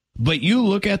 But you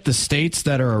look at the states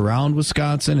that are around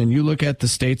Wisconsin and you look at the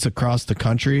states across the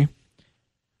country,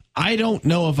 I don't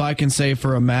know if I can say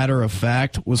for a matter of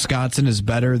fact Wisconsin is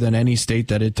better than any state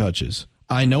that it touches.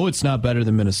 I know it's not better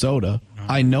than Minnesota.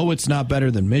 I know it's not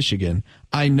better than Michigan.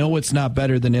 I know it's not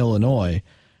better than Illinois.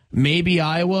 Maybe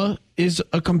Iowa is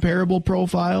a comparable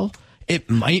profile. It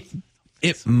might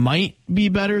be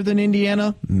better than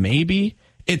Indiana. Maybe.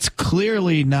 It's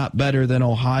clearly not better than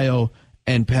Ohio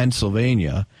and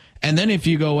Pennsylvania. And then if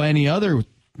you go any other,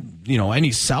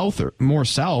 any south or more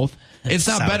south, it's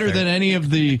not better than any of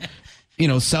the,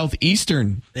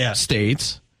 southeastern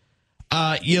states.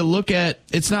 You look at,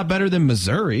 it's not better than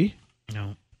Missouri.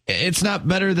 No. It's not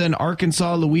better than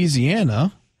Arkansas,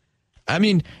 Louisiana. I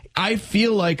mean, I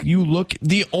feel like you look,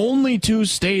 the only 2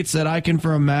 states that I can,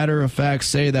 for a matter of fact,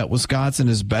 say that Wisconsin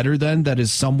is better than, that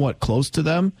is somewhat close to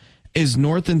them, is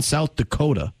North and South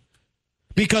Dakota.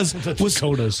 Because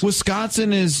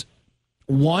Wisconsin is,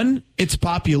 1, its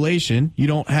population. You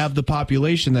don't have the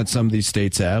population that some of these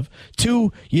states have.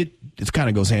 2, it kind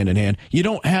of goes hand in hand. You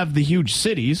don't have the huge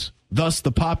cities, thus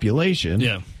the population.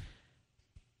 Yeah.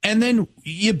 And then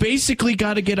you basically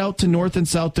got to get out to North and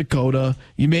South Dakota.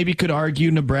 You maybe could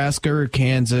argue Nebraska or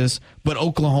Kansas, but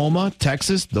Oklahoma,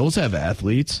 Texas, those have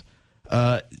athletes.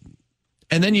 And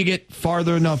then you get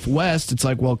farther enough west, it's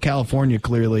like, well, California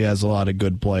clearly has a lot of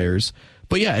good players.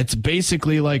 But yeah, it's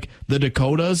basically like the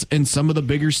Dakotas and some of the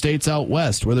bigger states out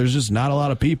west where there's just not a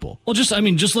lot of people. Well, just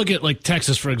look at like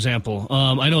Texas, for example.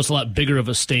 I know it's a lot bigger of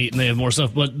a state and they have more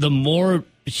stuff, but the more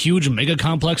huge mega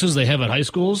complexes they have at high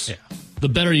schools, the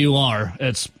better you are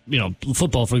at,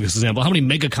 football, for example. How many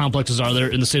mega complexes are there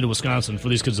in the state of Wisconsin for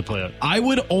these kids to play at? I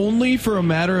would only, for a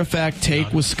matter of fact,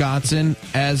 take Wisconsin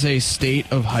as a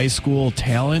state of high school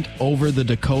talent over the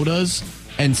Dakotas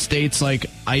and states like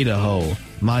Idaho,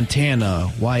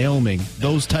 Montana, Wyoming,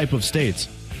 those type of states.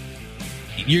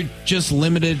 You're just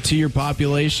limited to your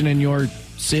population and your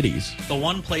cities. The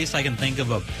one place I can think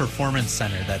of a performance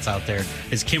center that's out there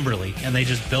is Kimberly, and they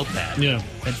just built that. Yeah.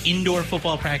 An indoor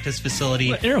football practice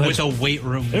facility with a weight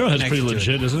room. Arrowhead's pretty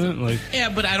legit, isn't it? Yeah,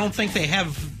 but I don't think they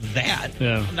have that.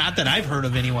 Yeah. Not that I've heard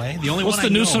of anyway. The only What's one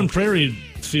the New Sun Prairie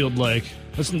field like?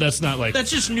 That's not like... That's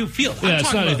just new field. Yeah,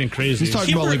 it's not anything crazy. He's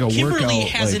talking about like a Kimberly workout.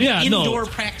 Has an indoor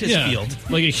practice field.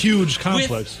 Like a huge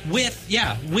complex. With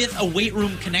a weight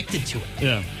room connected to it.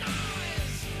 Yeah.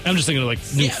 I'm just thinking of like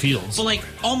new fields. But like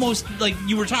almost like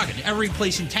you were talking, every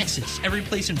place in Texas, every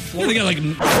place in Florida. They got like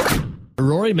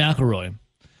Rory McIlroy.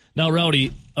 Now,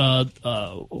 Rowdy,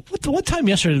 what time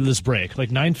yesterday did this break? Like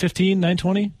 9:15,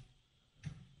 9:20?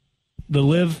 The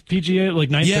Live PGA, like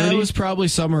 9:30? Yeah, it was probably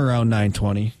somewhere around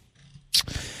 9:20.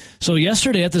 So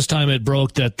yesterday at this time it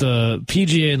broke that the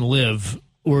PGA and Live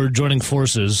were joining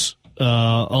forces.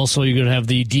 Also, you're going to have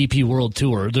the DP World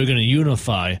Tour. They're going to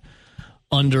unify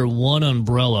under one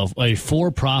umbrella, a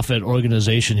for-profit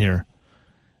organization here.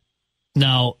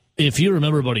 Now, if you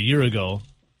remember about a year ago,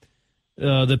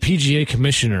 the PGA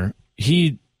commissioner,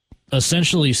 he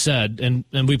essentially said,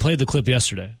 and we played the clip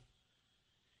yesterday,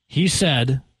 he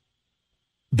said,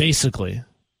 basically,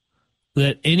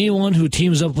 that anyone who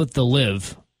teams up with the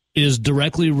Live is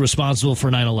directly responsible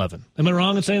for 9/11. Am I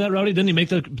wrong in saying that, Rowdy? Didn't he make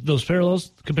those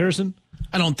parallels comparison?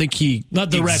 I don't think he not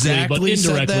directly, exactly but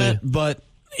indirectly. Said that, but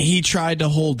he tried to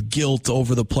hold guilt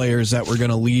over the players that were going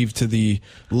to leave to the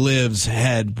Live's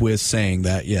head with saying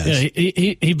that, yes.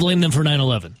 Yeah, he blamed them for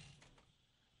 9/11.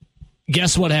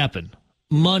 Guess what happened?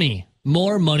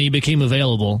 More money became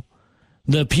available.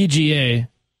 The PGA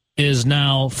is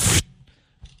now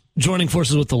joining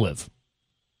forces with the Live.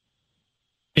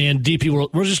 And DP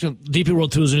World, DP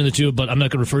World Tour is in the two, but I'm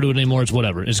not going to refer to it anymore. It's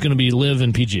whatever. It's going to be Live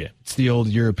and PGA. It's the old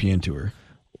European Tour.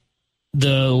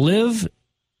 The Live,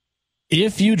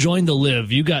 if you joined the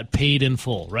Live, you got paid in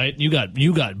full, right? You got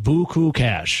buku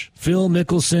cash. Phil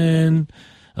Mickelson,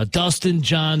 Dustin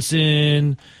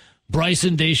Johnson,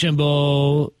 Bryson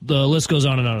DeChambeau, the list goes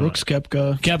on and on. Brooks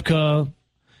Koepka.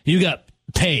 You got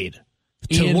paid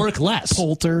to work less.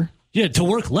 Poulter. Yeah, to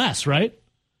work less, right?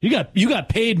 You got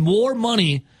paid more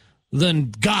money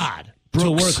than God Brooks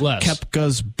to work less.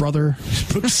 Koepka's brother.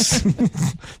 Brooks.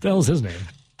 The hell's his name?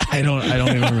 I don't even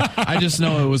remember. I just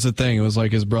know it was a thing. It was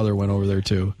like his brother went over there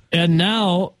too. And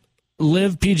now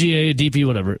Live, PGA, DP,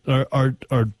 whatever,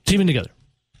 are teaming together,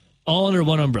 all under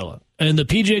one umbrella. And the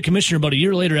PGA commissioner, about a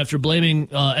year later, after blaming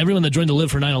everyone that joined the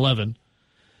Live for 9/11,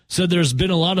 said there's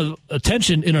been a lot of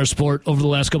attention in our sport over the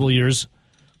last couple of years.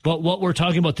 But what we're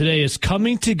talking about today is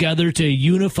coming together to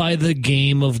unify the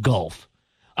game of golf.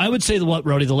 I would say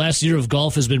Rowdy, the last year of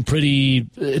golf has been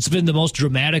it's been the most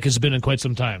dramatic it's been in quite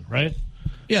some time, right?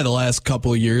 Yeah, the last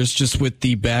couple of years, just with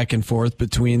the back and forth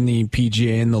between the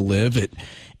PGA and the Live,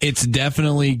 it's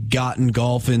definitely gotten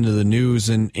golf into the news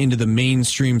and into the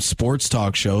mainstream sports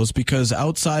talk shows, because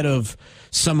outside of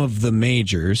some of the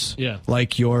majors,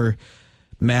 like your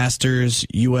Masters,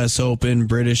 U.S. Open,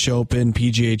 British Open,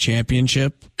 PGA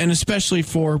Championship, and especially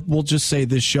for, we'll just say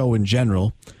this show in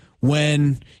general,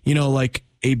 when, like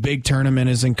a big tournament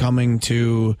isn't coming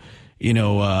to,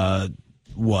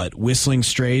 Whistling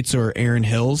Straits or Erin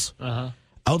Hills.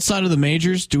 Outside of the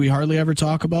majors, do we hardly ever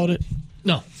talk about it?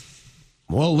 No.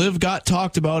 Well, Live got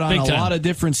talked about on a lot of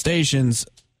different stations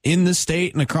in the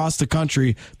state and across the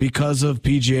country because of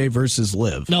PGA versus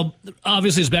Live. Now,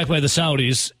 obviously, it's backed by the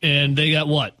Saudis, and they got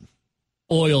what?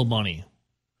 Oil money.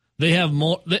 They have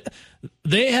more.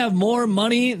 They have more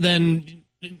money than.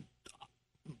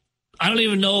 I don't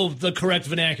even know the correct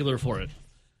vernacular for it.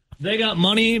 They got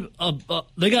money.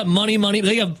 They got money.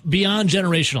 They have beyond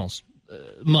generational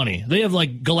money. They have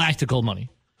like galactical money.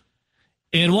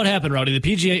 And what happened, Rowdy?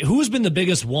 The PGA. Who's been the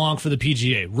biggest wonk for the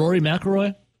PGA? Rory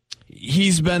McIlroy.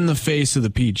 He's been the face of the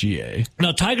PGA.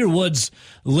 Now, Tiger Woods,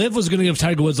 Liv was going to give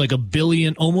Tiger Woods like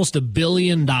almost $1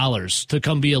 billion to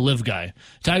come be a Liv guy.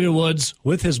 Tiger Woods,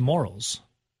 with his morals,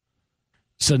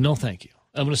 said, no, thank you.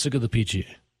 I'm going to stick with the PGA.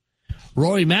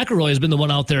 Rory McIlroy has been the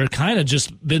one out there, kind of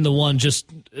just been the one just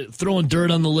throwing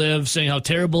dirt on the Liv, saying how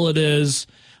terrible it is,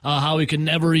 how he can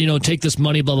never, take this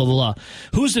money, blah, blah, blah.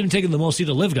 Who's been taking the most seat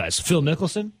of Liv guys? Phil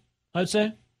Mickelson, I'd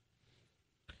say.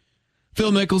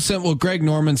 Phil Mickelson, well, Greg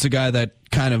Norman's the guy that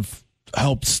kind of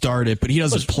helped start it, but he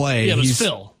doesn't play. Yeah, it was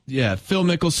Phil. Yeah, Phil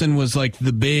Mickelson was like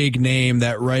the big name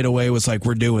that right away was like,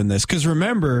 we're doing this. Because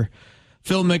remember,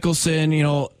 Phil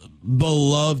Mickelson,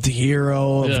 beloved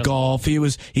hero of golf. He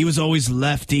was always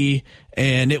lefty,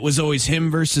 and it was always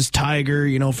him versus Tiger,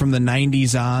 from the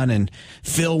 90s on. And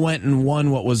Phil went and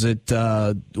won,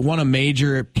 won a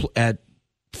major at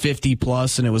 50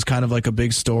 plus, and it was kind of like a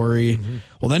big story. Mm-hmm.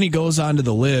 Well, then he goes on to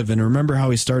the Live, and remember how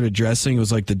he started dressing? It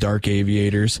was like the dark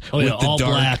aviators. Oh, yeah, all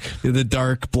black. The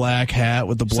dark black hat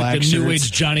with the black like the shirts. New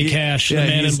Age Johnny Cash, the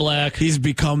man in black. He's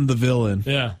become the villain.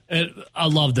 Yeah, and I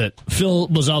loved it. Phil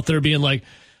was out there being like,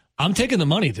 I'm taking the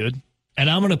money, dude, and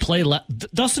I'm going to play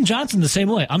Dustin Johnson the same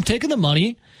way. I'm taking the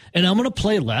money, and I'm going to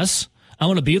play less. I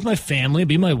want to be with my family,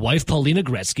 be my wife, Paulina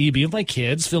Gretzky, be with my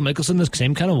kids. Phil Mickelson the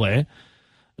same kind of way.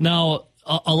 Now,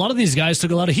 a lot of these guys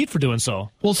took a lot of heat for doing so.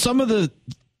 Well, some of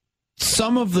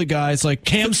the guys like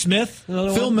Cam Smith,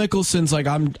 Phil Mickelson's like,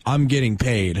 I'm getting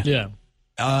paid. Yeah.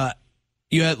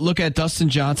 Look at Dustin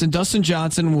Johnson. Dustin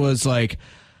Johnson was like,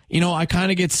 I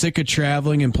kind of get sick of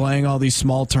traveling and playing all these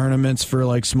small tournaments for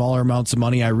like smaller amounts of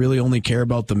money. I really only care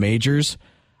about the majors.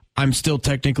 I'm still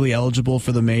technically eligible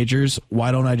for the majors.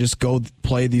 Why don't I just go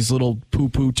play these little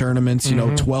poo-poo tournaments,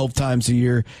 12 times a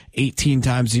year, 18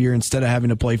 times a year, instead of having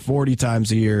to play 40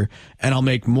 times a year, and I'll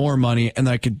make more money, and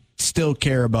I could still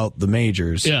care about the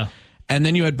majors. Yeah. And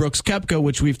then you had Brooks Koepka,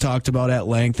 which we've talked about at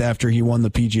length after he won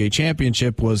the PGA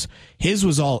Championship. His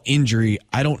was all injury.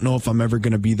 I don't know if I'm ever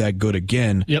going to be that good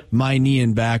again. Yep. My knee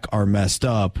and back are messed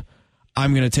up.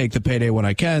 I'm going to take the payday when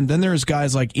I can. Then there's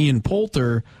guys like Ian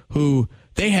Poulter who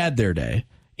they had their day.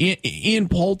 Ian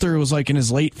Poulter was like in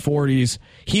his late 40s.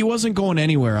 He wasn't going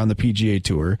anywhere on the PGA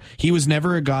Tour. He was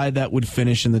never a guy that would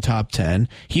finish in the top 10.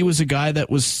 He was a guy that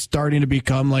was starting to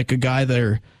become like a guy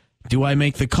there. Do I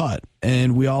make the cut?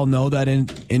 And we all know that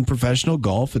in professional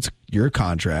golf, you're a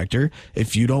contractor.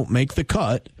 If you don't make the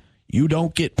cut, you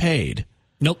don't get paid.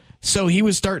 Nope. So he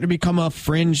was starting to become a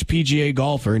fringe PGA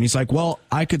golfer, and he's like, well,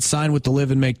 I could sign with the Live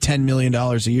and make $10 million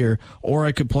a year, or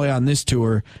I could play on this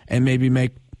tour and maybe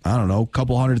make, I don't know, a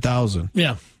couple $100,000.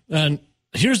 Yeah, and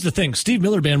here's the thing. Steve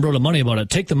Miller Band wrote a money about it.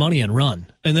 Take the money and run.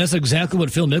 And that's exactly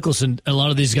what Phil Mickelson and a lot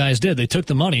of these guys did. They took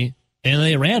the money, and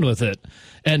they ran with it.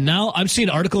 And now I'm seeing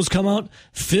articles come out.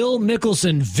 Phil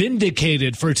Mickelson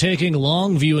vindicated for taking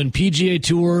Longview and PGA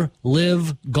Tour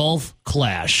Live Golf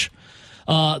Clash.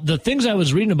 The things I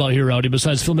was reading about here, Rowdy,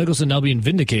 besides Phil Mickelson now being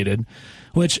vindicated,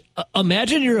 which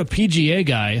imagine you're a PGA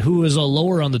guy who is a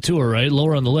lower on the tour, right?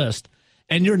 Lower on the list,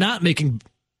 and you're not making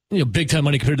big time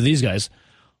money compared to these guys.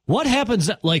 What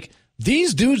happens? Like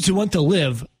These dudes who went to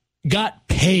Live got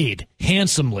paid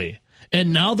handsomely,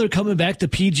 and now they're coming back to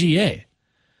PGA.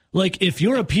 Like, if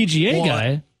you're a PGA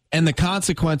guy... And the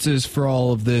consequences for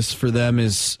all of this for them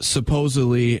is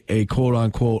supposedly a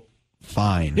quote-unquote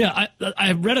fine. Yeah,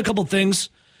 I read a couple things.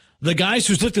 The guys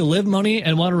who took the Live money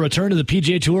and want to return to the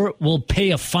PGA Tour will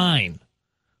pay a fine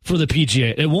for the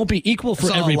PGA. It won't be equal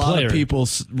for every player. A lot of people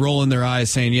rolling their eyes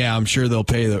saying, yeah, I'm sure they'll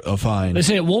pay a fine. They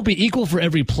say it won't be equal for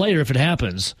every player if it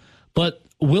happens. But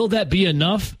will that be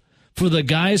enough for the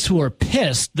guys who are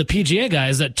pissed, the PGA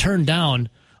guys that turned down,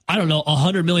 I don't know,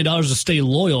 $100 million to stay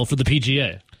loyal for the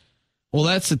PGA? Well,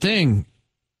 that's the thing.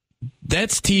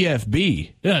 That's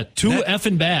TFB. Yeah,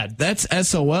 effing bad. That's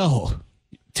SOL.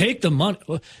 Take the money.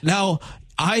 Now,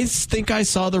 I think I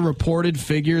saw the reported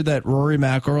figure that Rory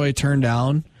McIlroy turned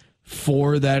down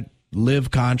for that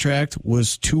Live contract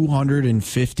was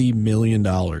 $250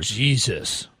 million.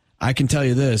 Jesus. I can tell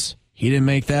you this. He didn't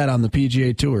make that on the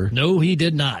PGA Tour. No, he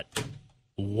did not.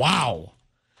 Wow.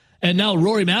 And now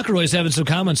Rory McIlroy is having some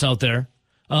comments out there.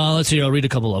 Let's see. I'll read a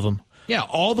couple of them. Yeah,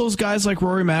 all those guys like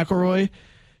Rory McIlroy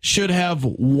should have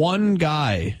one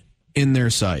guy in their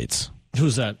sights.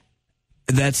 Who's that?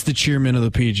 That's the chairman of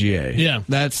the PGA. Yeah.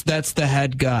 That's the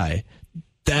head guy.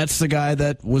 That's the guy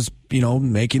that was,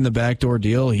 making the backdoor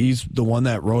deal. He's the one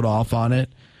that wrote off on it.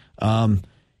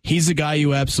 He's a guy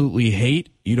you absolutely hate,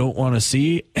 you don't want to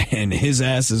see, and his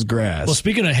ass is grass. Well,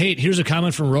 speaking of hate, here's a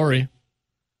comment from Rory.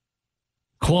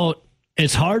 Quote,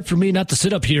 "It's hard for me not to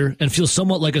sit up here and feel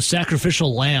somewhat like a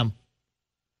sacrificial lamb.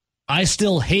 I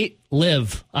still hate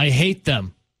Live. I hate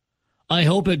them. I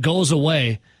hope it goes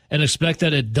away and expect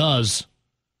that it does."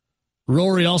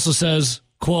 Rory also says,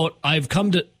 quote,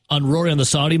 on Rory on the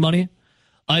Saudi money,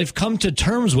 "I've come to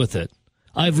terms with it.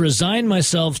 I've resigned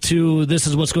myself to this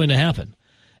is what's going to happen.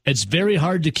 It's very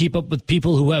hard to keep up with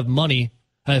people who have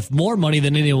more money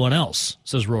than anyone else,"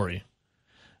 says Rory.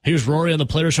 Here's Rory and the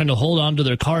players trying to hold on to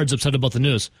their cards, upset about the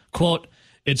news. Quote,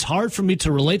 "It's hard for me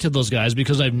to relate to those guys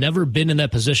because I've never been in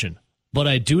that position, but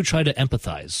I do try to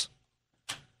empathize."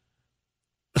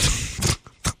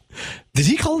 Did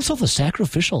he call himself a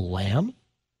sacrificial lamb?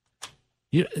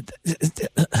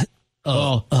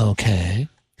 Okay.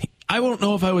 I don't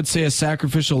know if I would say a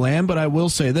sacrificial lamb, but I will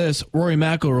say this. Rory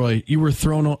McIlroy, you were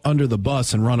thrown under the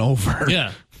bus and run over.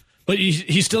 Yeah. But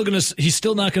he's still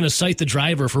not gonna cite the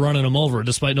driver for running him over,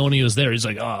 despite knowing he was there. He's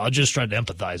like, I just tried to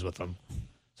empathize with him.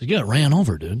 So you got ran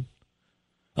over, dude.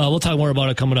 We'll talk more about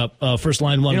it coming up. First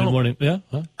line one. Good morning. Yeah.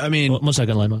 Huh? I mean, 1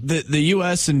 second, line one. The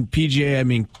U.S. and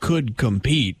PGA, could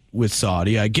compete with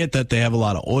Saudi. I get that they have a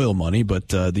lot of oil money, but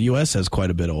the U.S. has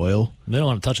quite a bit of oil. They don't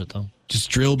want to touch it though. Just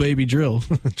drill, baby, drill.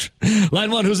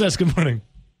 Line one. Who's that? Good morning.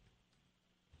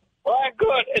 Well,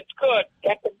 good. It's good.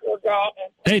 Get the good out.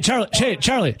 Hey, Charlie. Hey,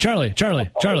 Charlie.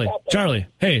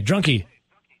 Hey, drunkie.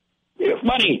 Yes,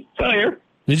 buddy. Still here.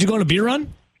 Did you go on a beer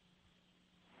run?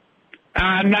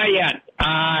 Not yet.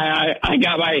 I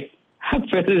got my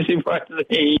fantasy part of the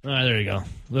day. All right, there you go.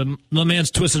 The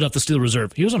man's twisted up the Steel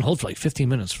Reserve. He was on hold for like 15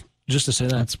 minutes just to say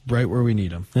that. That's right where we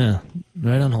need him. Yeah,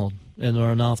 right on hold. And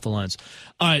we're now off the lines.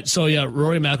 All right, so yeah,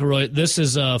 Rory McIlroy. This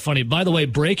is funny. By the way,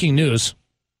 breaking news.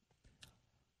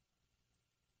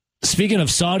 Speaking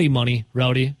of Saudi money,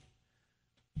 Rowdy,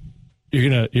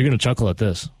 you're gonna chuckle at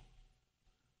this.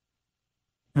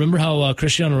 Remember how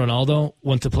Cristiano Ronaldo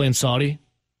went to play in Saudi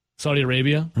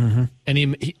Arabia,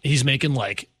 and he's making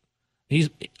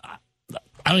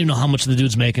I don't even know how much the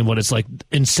dude's making, but it's like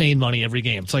insane money every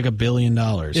game. It's like $1 billion.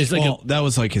 It's like that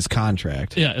was like his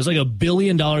contract. Yeah, it's like $1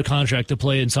 billion contract to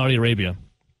play in Saudi Arabia.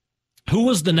 Who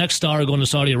was the next star going to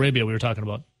Saudi Arabia we were talking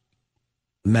about?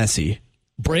 Messi.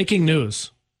 Breaking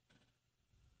news.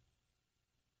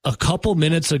 A couple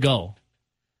minutes ago,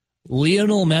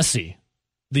 Lionel Messi,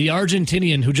 the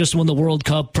Argentinian who just won the World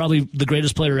Cup, probably the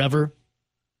greatest player ever,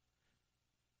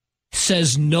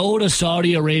 says no to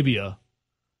Saudi Arabia.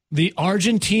 The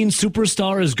Argentine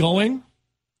superstar is going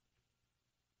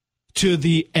to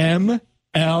the MLS.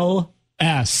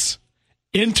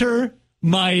 Inter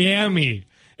Miami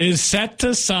is set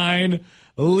to sign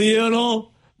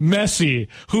Lionel Messi,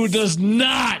 who does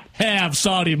not have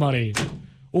Saudi money.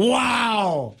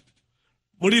 Wow.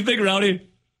 What do you think, Rowdy?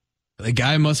 The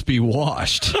guy must be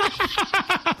washed.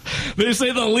 They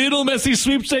say the Lionel Messi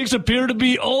sweepstakes appear to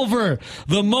be over.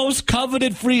 The most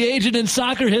coveted free agent in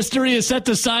soccer history is set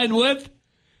to sign with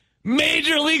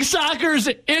Major League Soccer's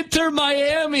Inter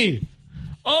Miami.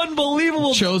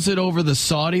 Unbelievable. Chose it over the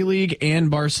Saudi League and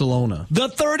Barcelona. The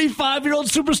 35-year-old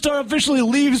superstar officially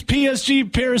leaves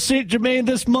PSG Paris Saint-Germain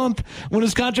this month when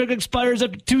his contract expires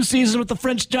after 2 seasons with the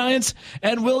French Giants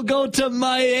and will go to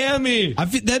Miami.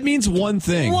 That means one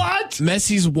thing. What?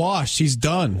 Messi's washed. He's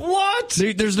done. What?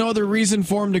 There's no other reason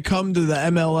for him to come to the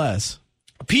MLS.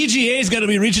 PGA's got to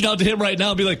be reaching out to him right now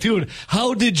and be like, dude,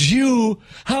 how did you,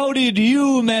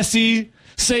 Messi,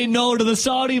 say no to the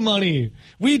Saudi money?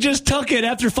 We just took it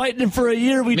after fighting him for a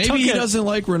year. Maybe he doesn't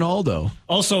like Ronaldo.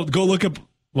 Also, go look up.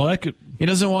 Well, he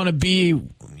doesn't want to be,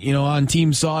 on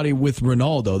Team Saudi with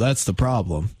Ronaldo. That's the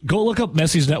problem. Go look up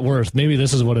Messi's net worth. Maybe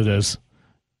this is what it is.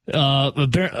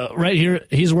 Right here,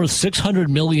 he's worth $600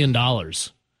 million.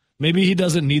 Maybe he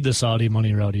doesn't need the Saudi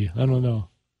money, Rowdy. I don't know.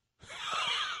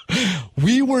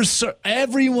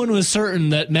 Everyone was certain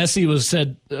that Messi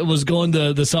was going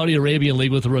to the Saudi Arabian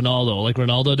league with Ronaldo, like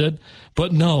Ronaldo did.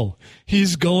 But no,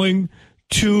 he's going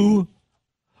to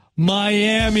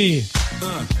Miami.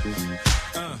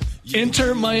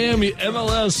 Inter Miami,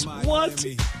 MLS. What?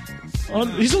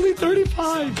 He's only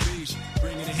 35.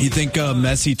 You think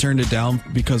Messi turned it down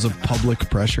because of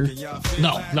public pressure?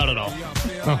 No, not at all.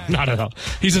 No, not at all.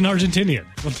 He's an Argentinian.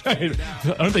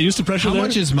 Aren't they used to pressure How there?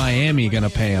 much is Miami going to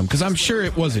pay him? Because I'm sure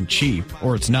it wasn't cheap,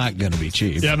 or it's not going to be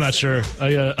cheap. Yeah, I'm not sure.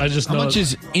 I just know. How much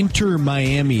is Inter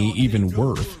Miami even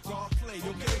worth?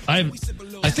 I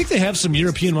think they have some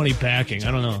European money backing.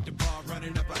 I don't know.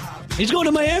 He's going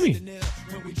to Miami.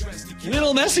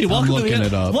 Little Messi, welcome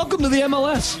to the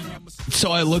MLS.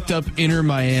 So I looked up Inter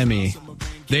Miami.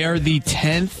 They are the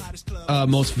 10th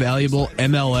most valuable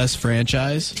MLS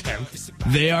franchise. 10th.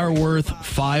 They are worth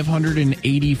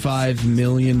 $585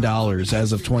 million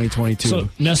as of 2022. So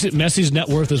Messi's net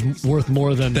worth is worth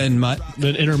more than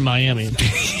Inter Miami.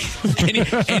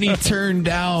 and he turned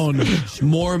down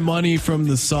more money from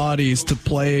the Saudis to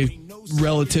play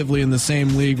relatively in the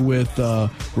same league with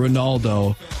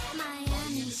Ronaldo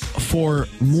for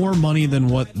more money than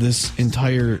what this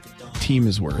entire team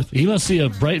is worth. He must see a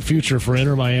bright future for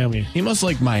Inter Miami. He must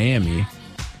like Miami.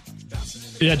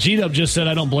 Yeah, G-Dub just said,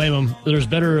 I don't blame him. There's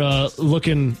better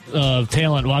looking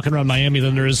talent walking around Miami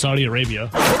than there is Saudi Arabia.